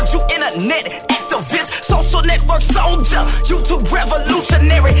battlefield, you internet activist, social network soldier, YouTube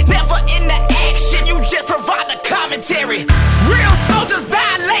revolutionary. Never in the action, you just provide the commentary. Real soldiers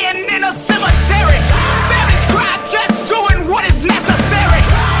die laying in a cemetery. Families cry just doing what is necessary.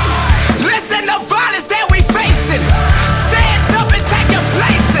 Listen to violence that we facing. Stand up and take your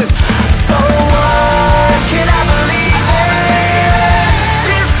places. So what can I believe in?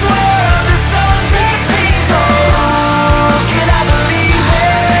 This world is so deceiving. So can I believe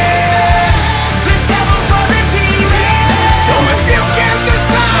in? The devil's on the demon. So if you can't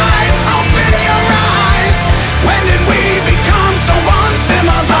decide, open your eyes. When did we become so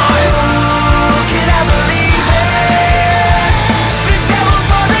uncivilized? So can I believe in? The devil's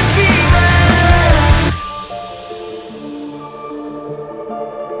on the demons.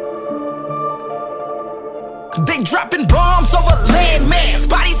 They dropping bombs over landmass,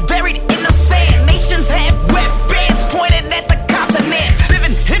 bodies buried in the sand. Nations have weapons pointed at the continents.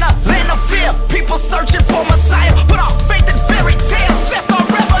 Living in a land of fear, people searching for Messiah. Put our faith in fairy tales, let's start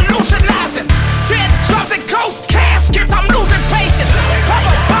revolutionizing. Teardrops and ghost caskets, I'm losing patience. Pop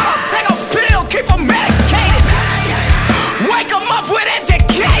a bottle, take a pill, keep them medicated. Wake them up with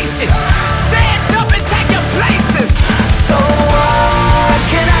education. Stand up and take your places. So what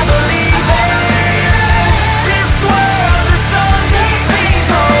can I believe in? This world is so deceiving.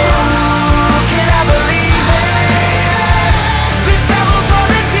 So can I believe in? The devil's on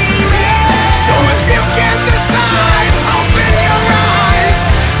the demon. So if you can't decide, open your eyes.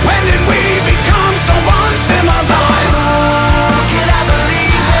 When did we become so uncivilized? So can I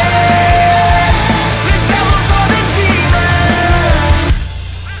believe in? The devil's on the demons.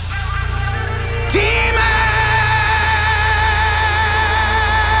 Demons.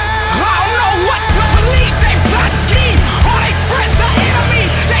 I don't know what to believe. They plot scheme. All they friends are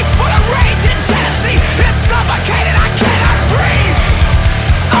enemies. They full of rage and jealousy. It's suffocated. I cannot breathe.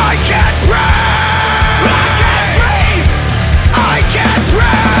 I can't breathe. I can't breathe. I can't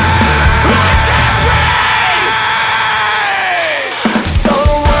breathe. I can't breathe. So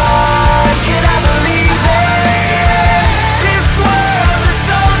what can I believe in? This world is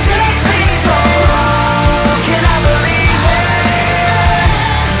so deceiving. So can I believe in?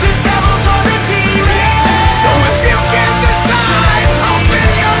 The devil's on the demon. So if you can't decide, open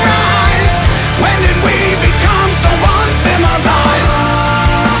your eyes. When did we become so uncivilized?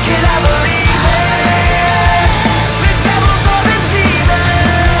 Can I believe in? The devil's on the demon.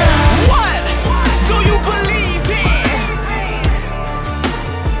 What do you believe in?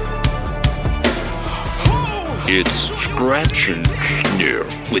 It's Scratch and Sniff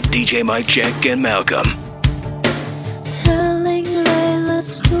with DJ Mike Check and Malcolm. Telling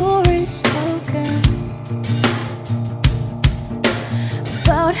Layla's story spoken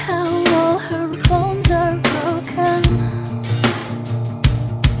about how all her bones are broken.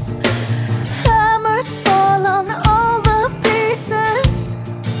 Hammers fall on all the pieces.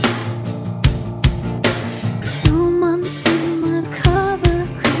 2 months in mud cover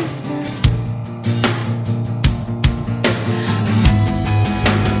creases.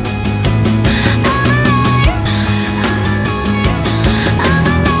 I'm alive.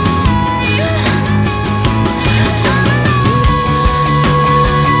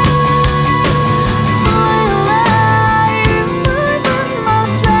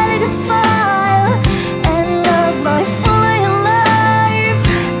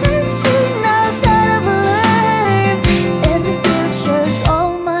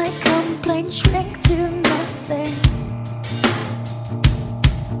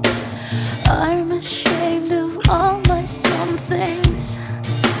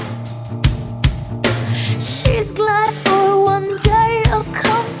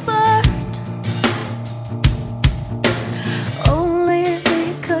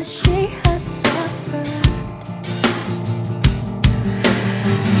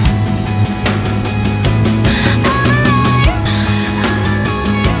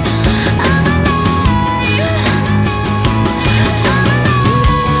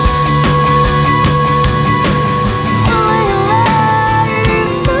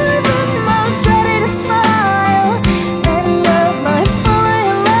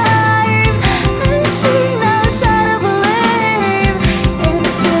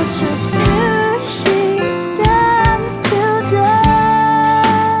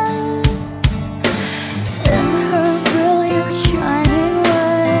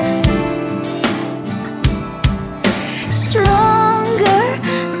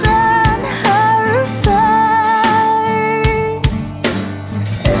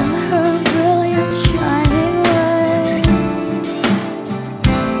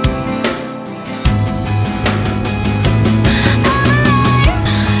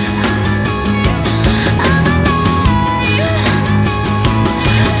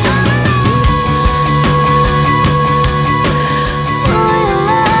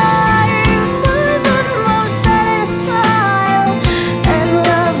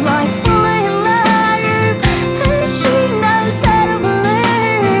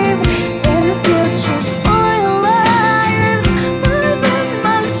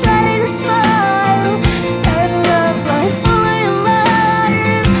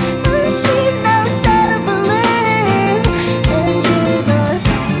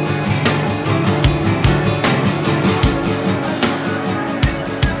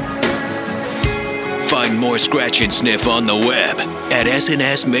 Scratch and Sniff on the web at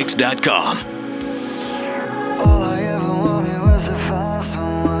snsmix.com. All I ever wanted was to find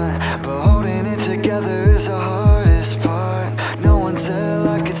someone, but holding it together is the hardest part. No one said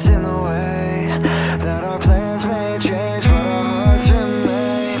like it's in the way that our plans may change, but our hearts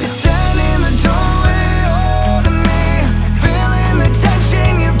remain. You stand in the doorway, holding me, feeling the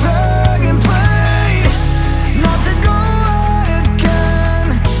tension, you plug and play, not to go out again.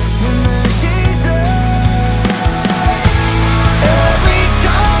 And then she said, every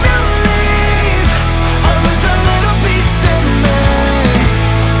time you leave,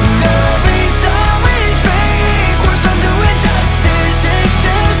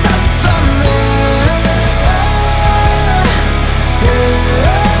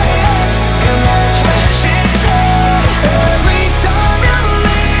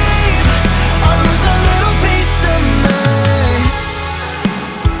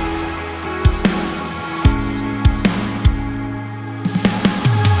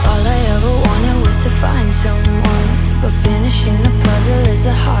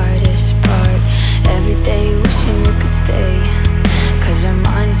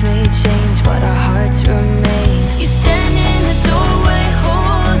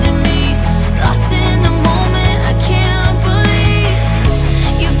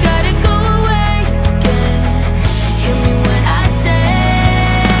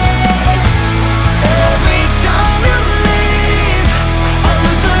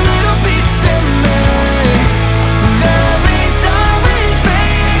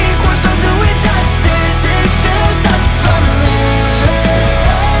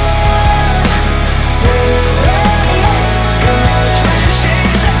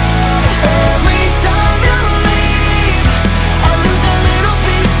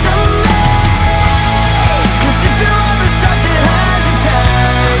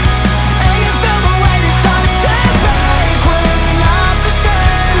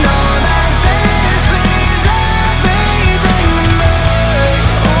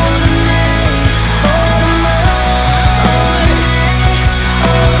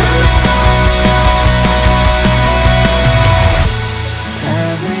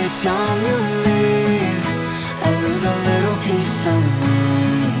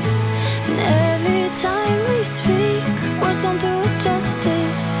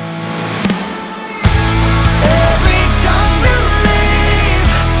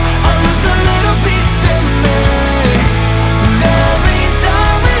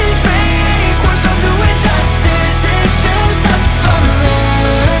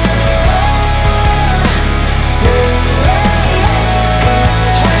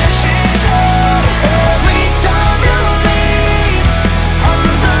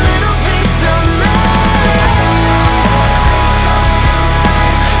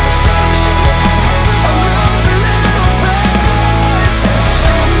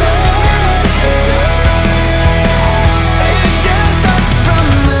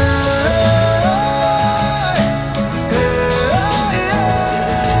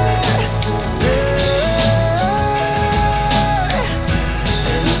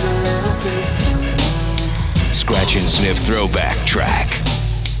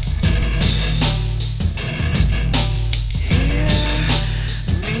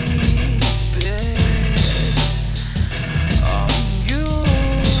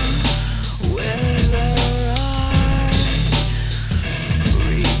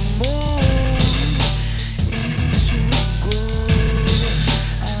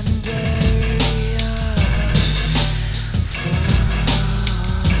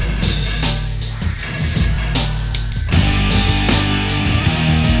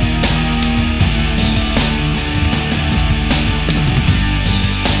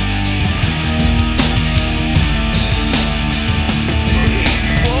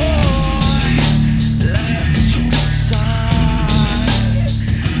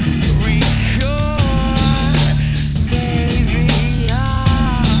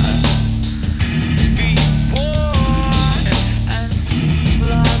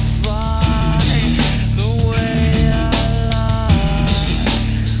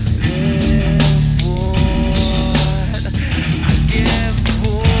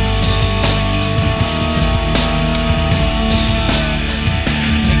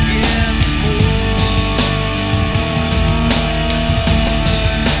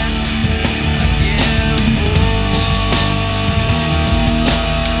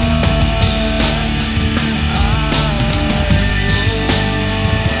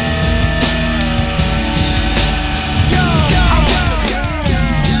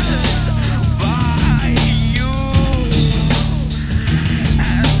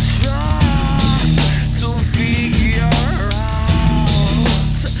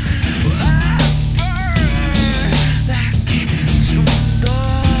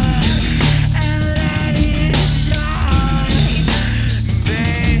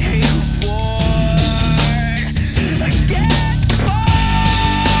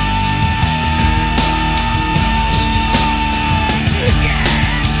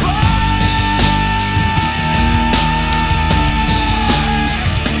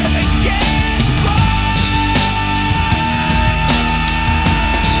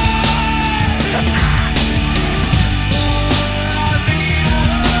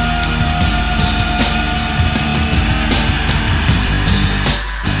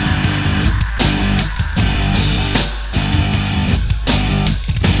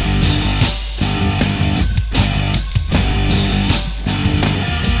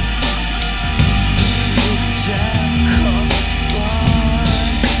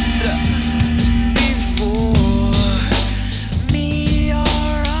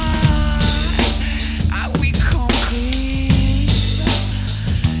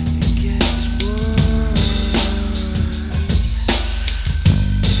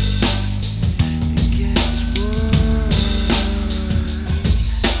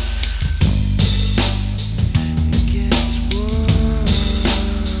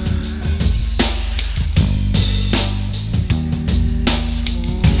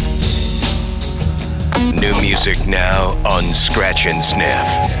 music now on Scratch and Sniff.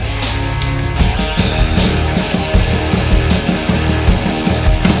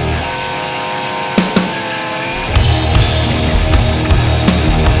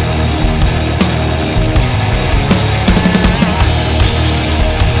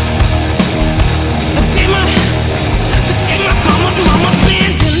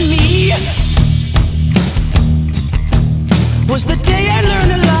 Was the day I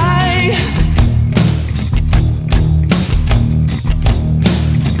learned to lie.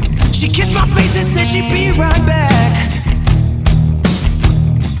 She kissed my face and said she'd be right back,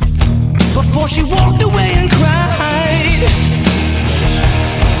 before she walked away and cried.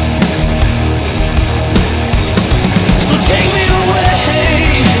 So take me away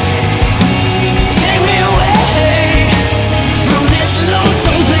from this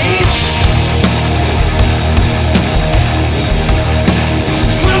lonesome place,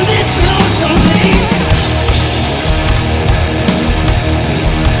 from this lonesome place.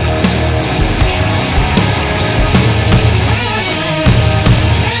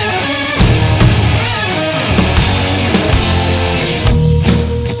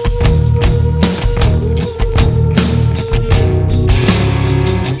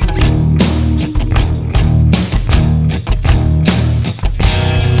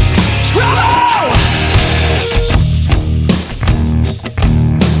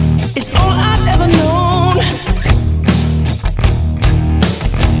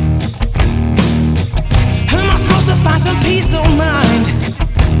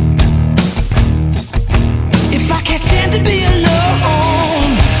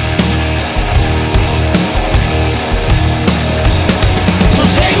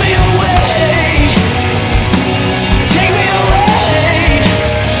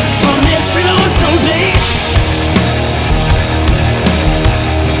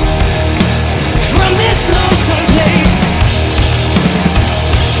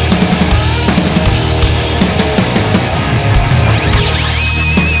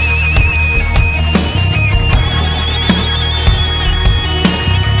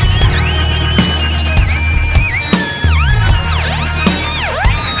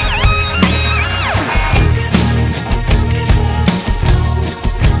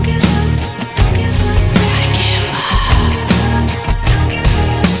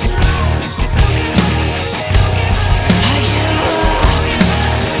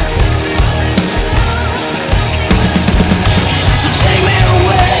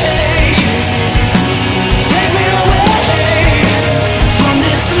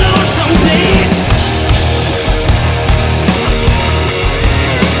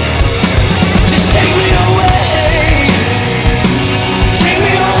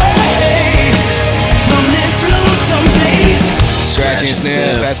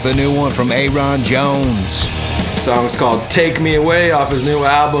 That's the new one from Aaron Jones. The song's called Take Me Away off his new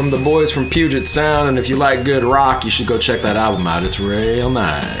album, The Boys from Puget Sound. And if you like good rock, you should go check that album out. It's real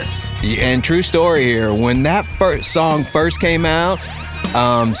nice. And true story here, when that song first came out,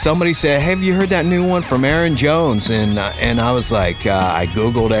 somebody said, "Have you heard that new one from Aaron Jones?" And I was like, I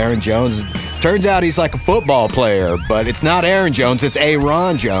Googled Aaron Jones. Turns out he's like a football player, but it's not Aaron Jones, it's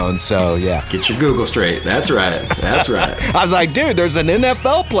Aaron Jones, so yeah. Get your Google straight. That's right. That's right. I was like, dude, there's an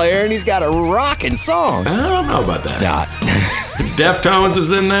NFL player and he's got a rocking song. I don't know about that. Nah. Deftones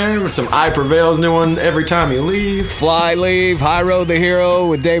was in there with some I Prevail's new one, Every Time You Leave. Fly Leave, High Road the Hero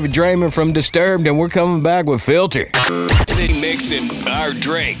with David Draymond from Disturbed, and we're coming back with Filter. Mixing our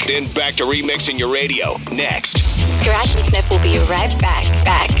drink, then back to remixing your radio. Next. Scratch and Sniff will be right back.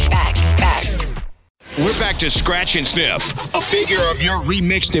 We're back to Scratch and Sniff, a figure of your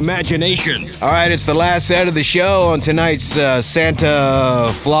remixed imagination. All right, it's the last set of the show on tonight's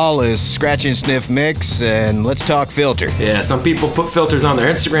Santa Flawless Scratch and Sniff mix, and let's talk Filter. Yeah, some people put filters on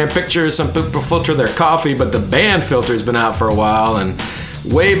their Instagram pictures, some people filter their coffee, but the band Filter's been out for a while, and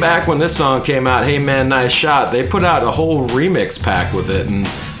way back when this song came out, Hey Man, Nice Shot, they put out a whole remix pack with it, and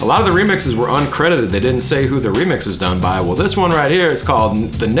a lot of the remixes were uncredited. They didn't say who the remix was done by. Well, this one right here is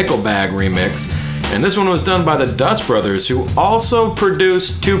called the Nickelbag remix, and this one was done by the Dust Brothers, who also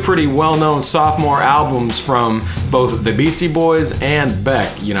produced two pretty well-known sophomore albums from both the Beastie Boys and Beck,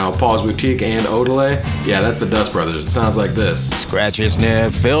 you know, Paul's Boutique and Odelay. Yeah, that's the Dust Brothers. It sounds like this. Scratch and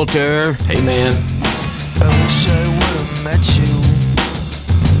Sniff, Filter. Hey man. I wish I would've met you.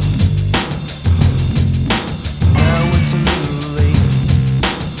 Now it's a little late.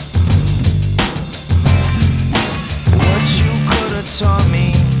 What you could've taught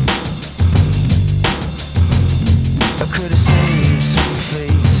me, I could've saved some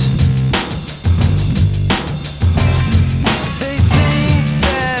face. They think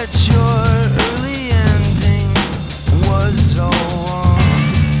that your early ending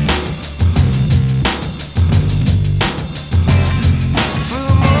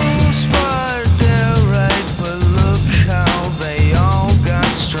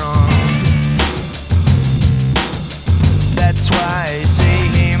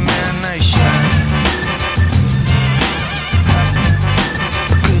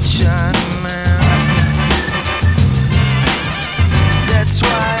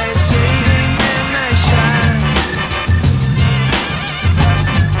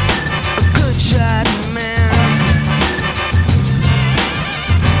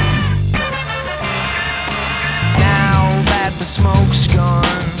smoke's gone,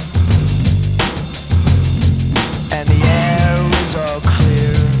 and the air is all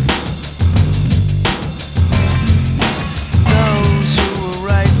clear. Those who were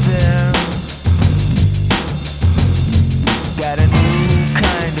right there got a new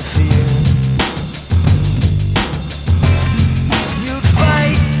kind of fear. You'd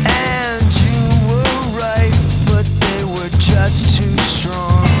fight and you were right, but they were just too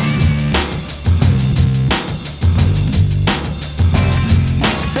strong.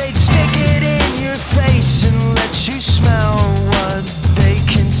 They'd stick it in your face and let you smell what they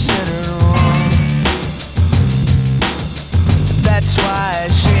consider wrong. That's why I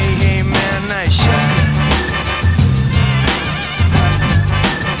say, hey man, nice shot.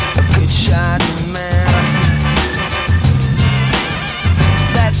 A good shot, man.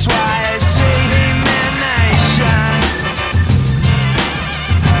 That's why I say, hey man, nice shot.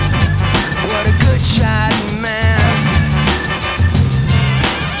 What a good shot, man.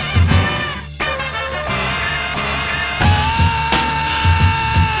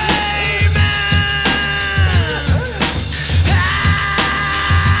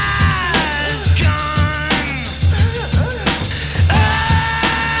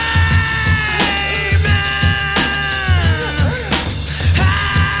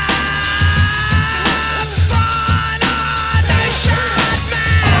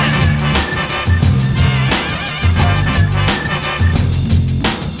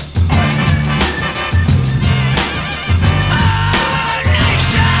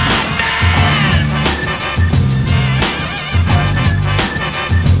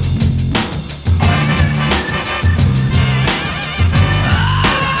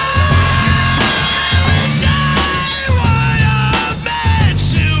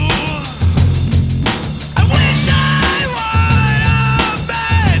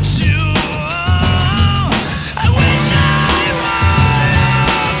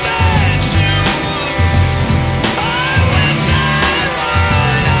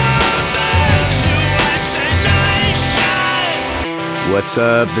 What's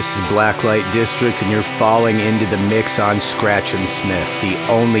up? This is Blacklight District, and you're falling into the mix on Scratch and Sniff, the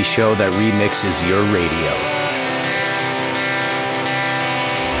only show that remixes your radio.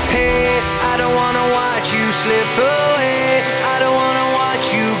 Hey, I don't wanna watch you slip away. I don't wanna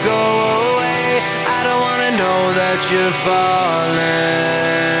watch you go away. I don't wanna know that you're falling.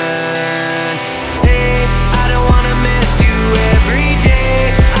 Hey, I don't wanna miss you every day.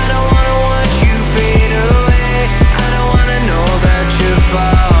 I don't wanna watch you fade away. I don't wanna know that you're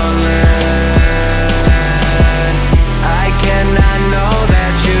falling. I cannot know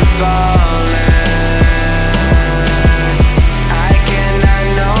that you're falling. I cannot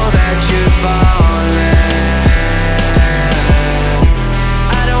know that you're falling.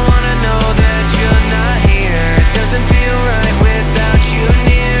 I don't wanna know that you're not here. It doesn't feel right without you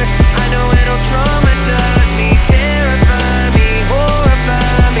near. I know it'll traumatize me, terrify me,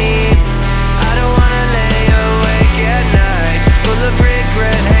 horrify me. I don't wanna lay awake at night, full of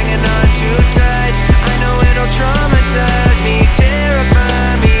regret, hanging on too tight. I know it'll traumatize me,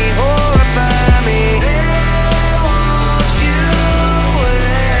 terrify me, horrify me. Hey, won't you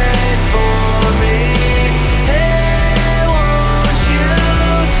wait for me? Hey, won't you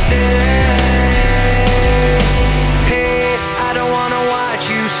stay? Hey, I don't wanna watch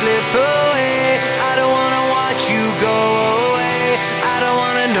you slip away. I don't wanna watch you go away. I don't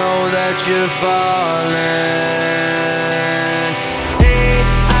wanna know that you're falling. Hey,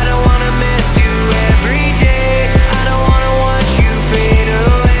 I don't wanna miss you every day. I don't wanna watch you fade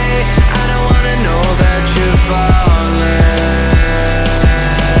away. I don't wanna know that you're falling.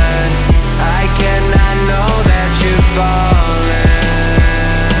 I cannot know that you're falling.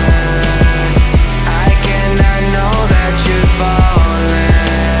 I cannot know that you're falling.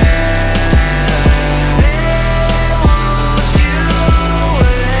 Hey, won't you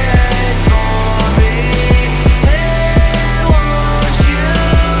wait for me? Hey, won't you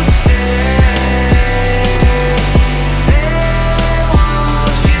stay? Hey,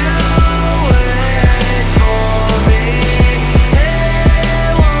 won't you wait for me?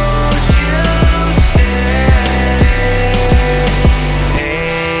 Hey, won't you stay?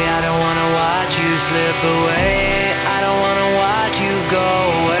 Hey, I don't wanna watch you slip away. I don't wanna watch you go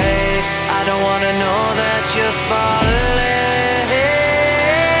away. I don't wanna know that you're falling.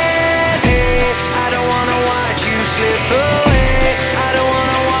 Hey, I don't wanna watch you slip away. I don't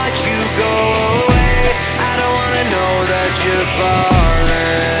wanna watch you go away. I don't wanna know that you're falling.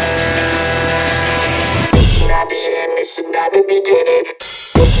 This should not be the end, this should not the beginning.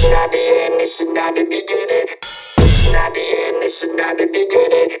 This should not be the end, this should not the beginning. This should not be the end, this should not the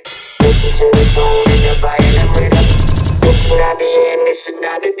beginning. Listen to the tone in your body and rhythm. This is not the end, this is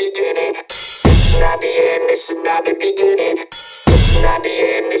not the beginning. This is not the end, this is not the beginning. This is not the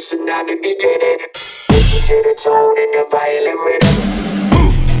end, this is not the beginning. Listen to the tone and the violent rhythm.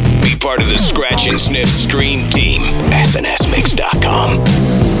 Be part of the Scratch and Sniff stream team.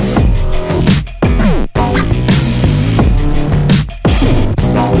 SNSMix.com.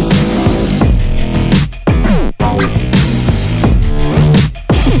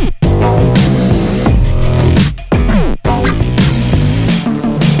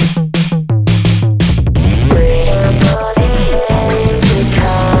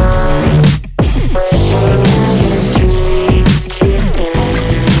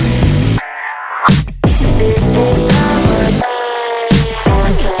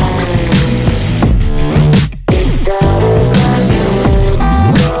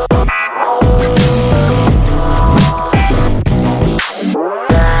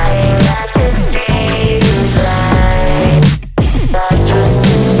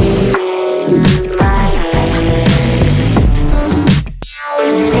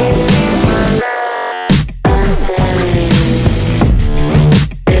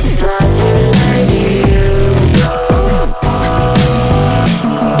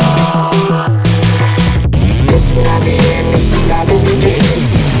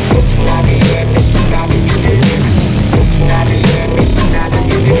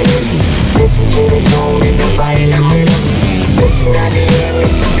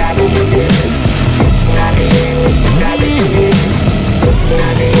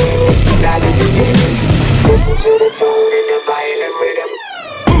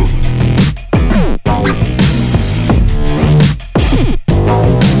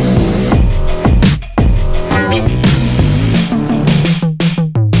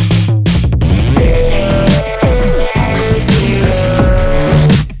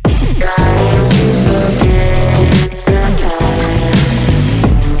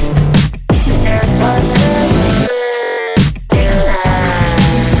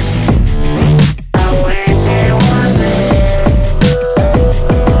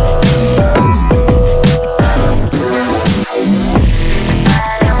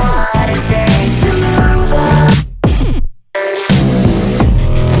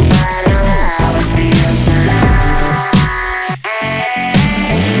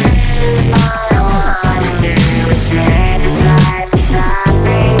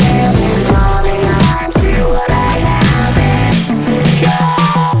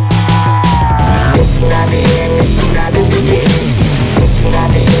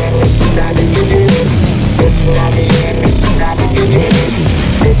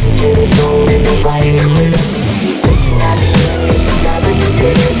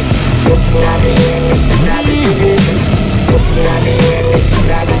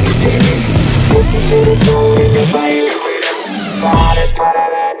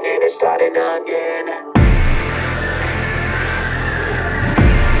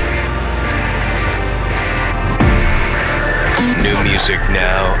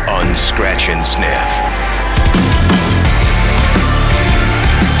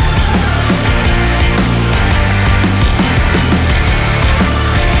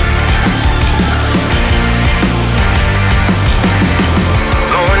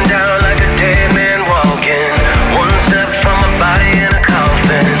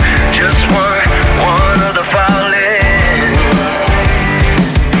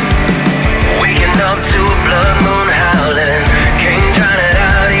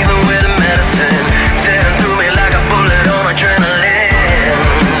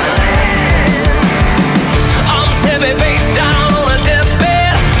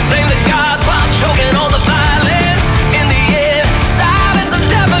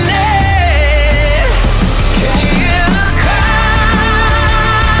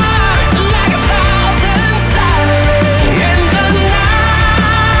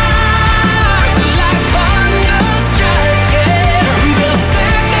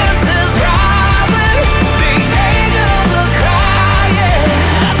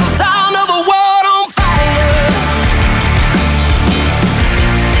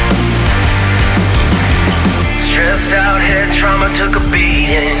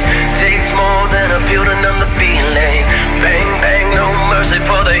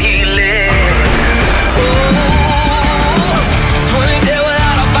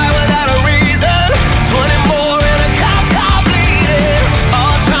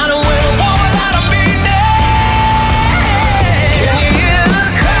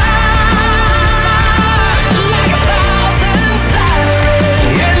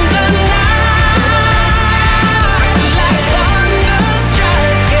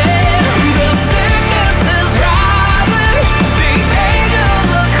 Sickness is rising.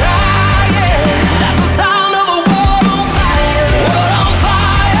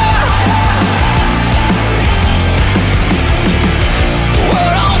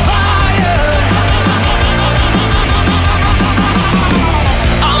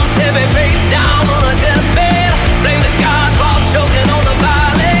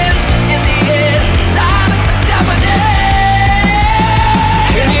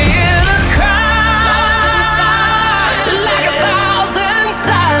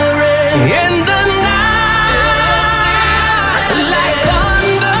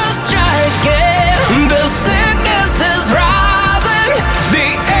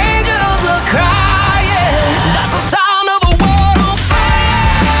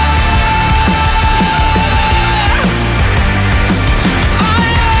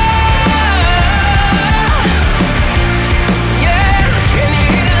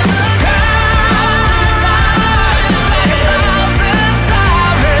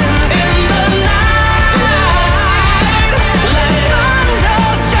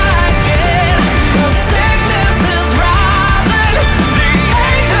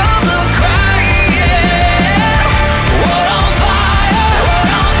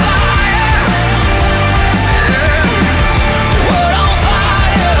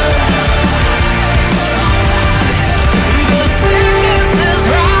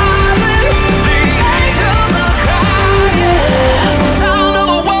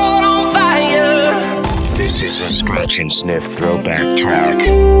 Sniff throwback track.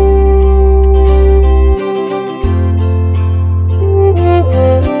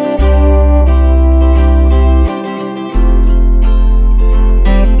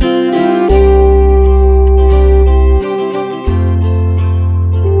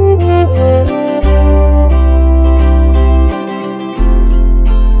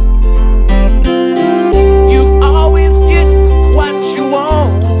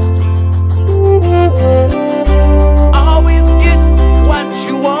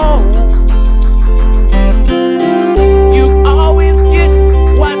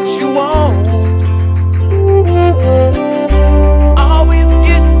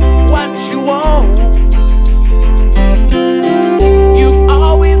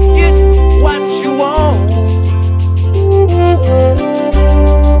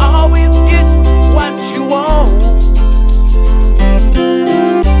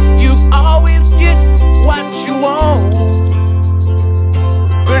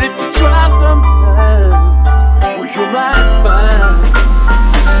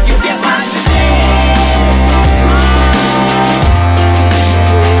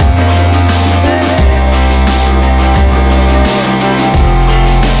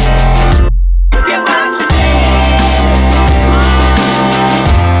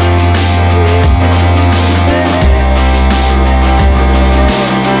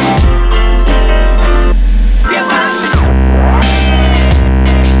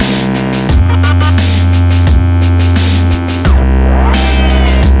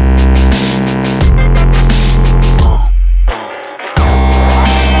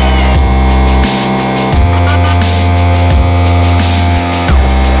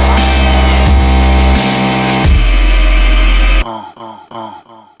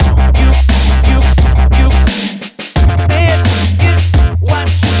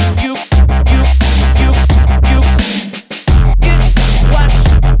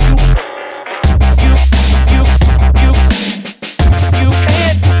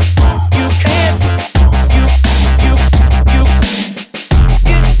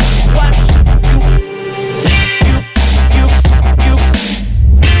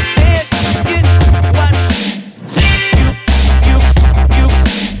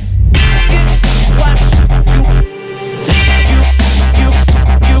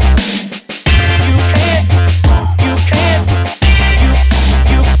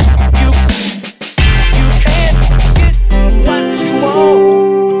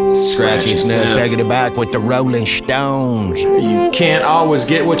 Taking it back with the Rolling Stones. You can't always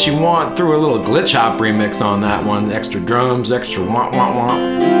get what you want. Threw a little glitch hop remix on that one. Extra drums, extra wah wah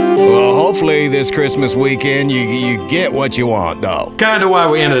wah. Well, hopefully this Christmas weekend you get what you want, though. Kind of why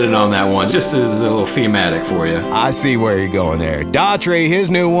we ended it on that one, just as a little thematic for you. I see where you're going there. Daughtry,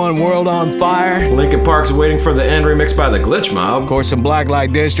 his new one, World on Fire. Linkin Park's Waiting for the End, remixed by the Glitch Mob. Of course, some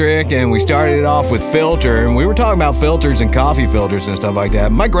Blacklight District, and we started it off with Filter, and we were talking about filters and coffee filters and stuff like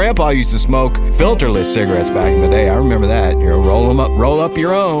that. My grandpa used to smoke filterless cigarettes back in the day. I remember that. You know, roll up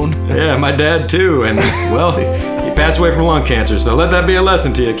your own. Yeah, my dad too, and well, he passed away from lung cancer, so let that be a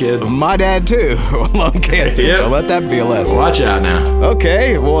lesson to you, kids. My dad too, lung cancer. Yep. So let that be a lesson. Watch out now.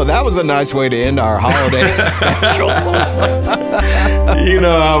 Okay, well, that was a nice way to end our holiday special. You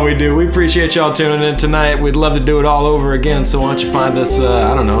know how we do. We appreciate y'all tuning in tonight. We'd love to do it all over again, so why don't you find us,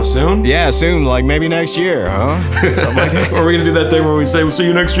 I don't know, soon? Yeah, soon, like maybe next year, huh? Something like that. Or are we going to do that thing where we say we'll see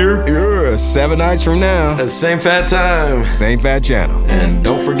you next year? Yeah, 7 nights from now. At the same fat time. Same fat channel. And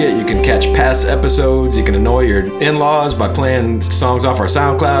don't forget, you can catch past episodes. You can annoy your in-laws by playing songs off our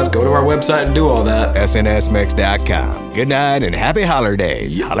SoundCloud. Go to our website and do all that. SNSmix.com. Good night and happy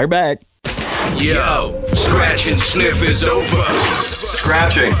holidays. Holler back. Yo, Scratch and Sniff is over.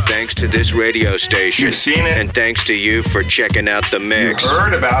 Scratching. Thanks to this radio station. You've seen it. And thanks to you for checking out the mix. You've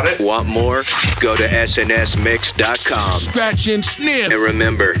heard about it. Want more? Go to snsmix.com. Scratch and Sniff. And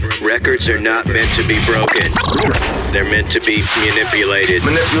remember, records are not meant to be broken. They're meant to be manipulated.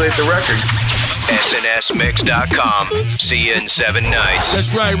 Manipulate the record. snsmix.com. See you in 7 nights.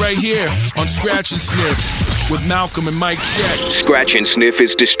 That's right here on Scratch and Sniff with Malcolm and Mike Check. Scratch and Sniff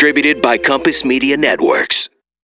is distributed by Compass Media Networks.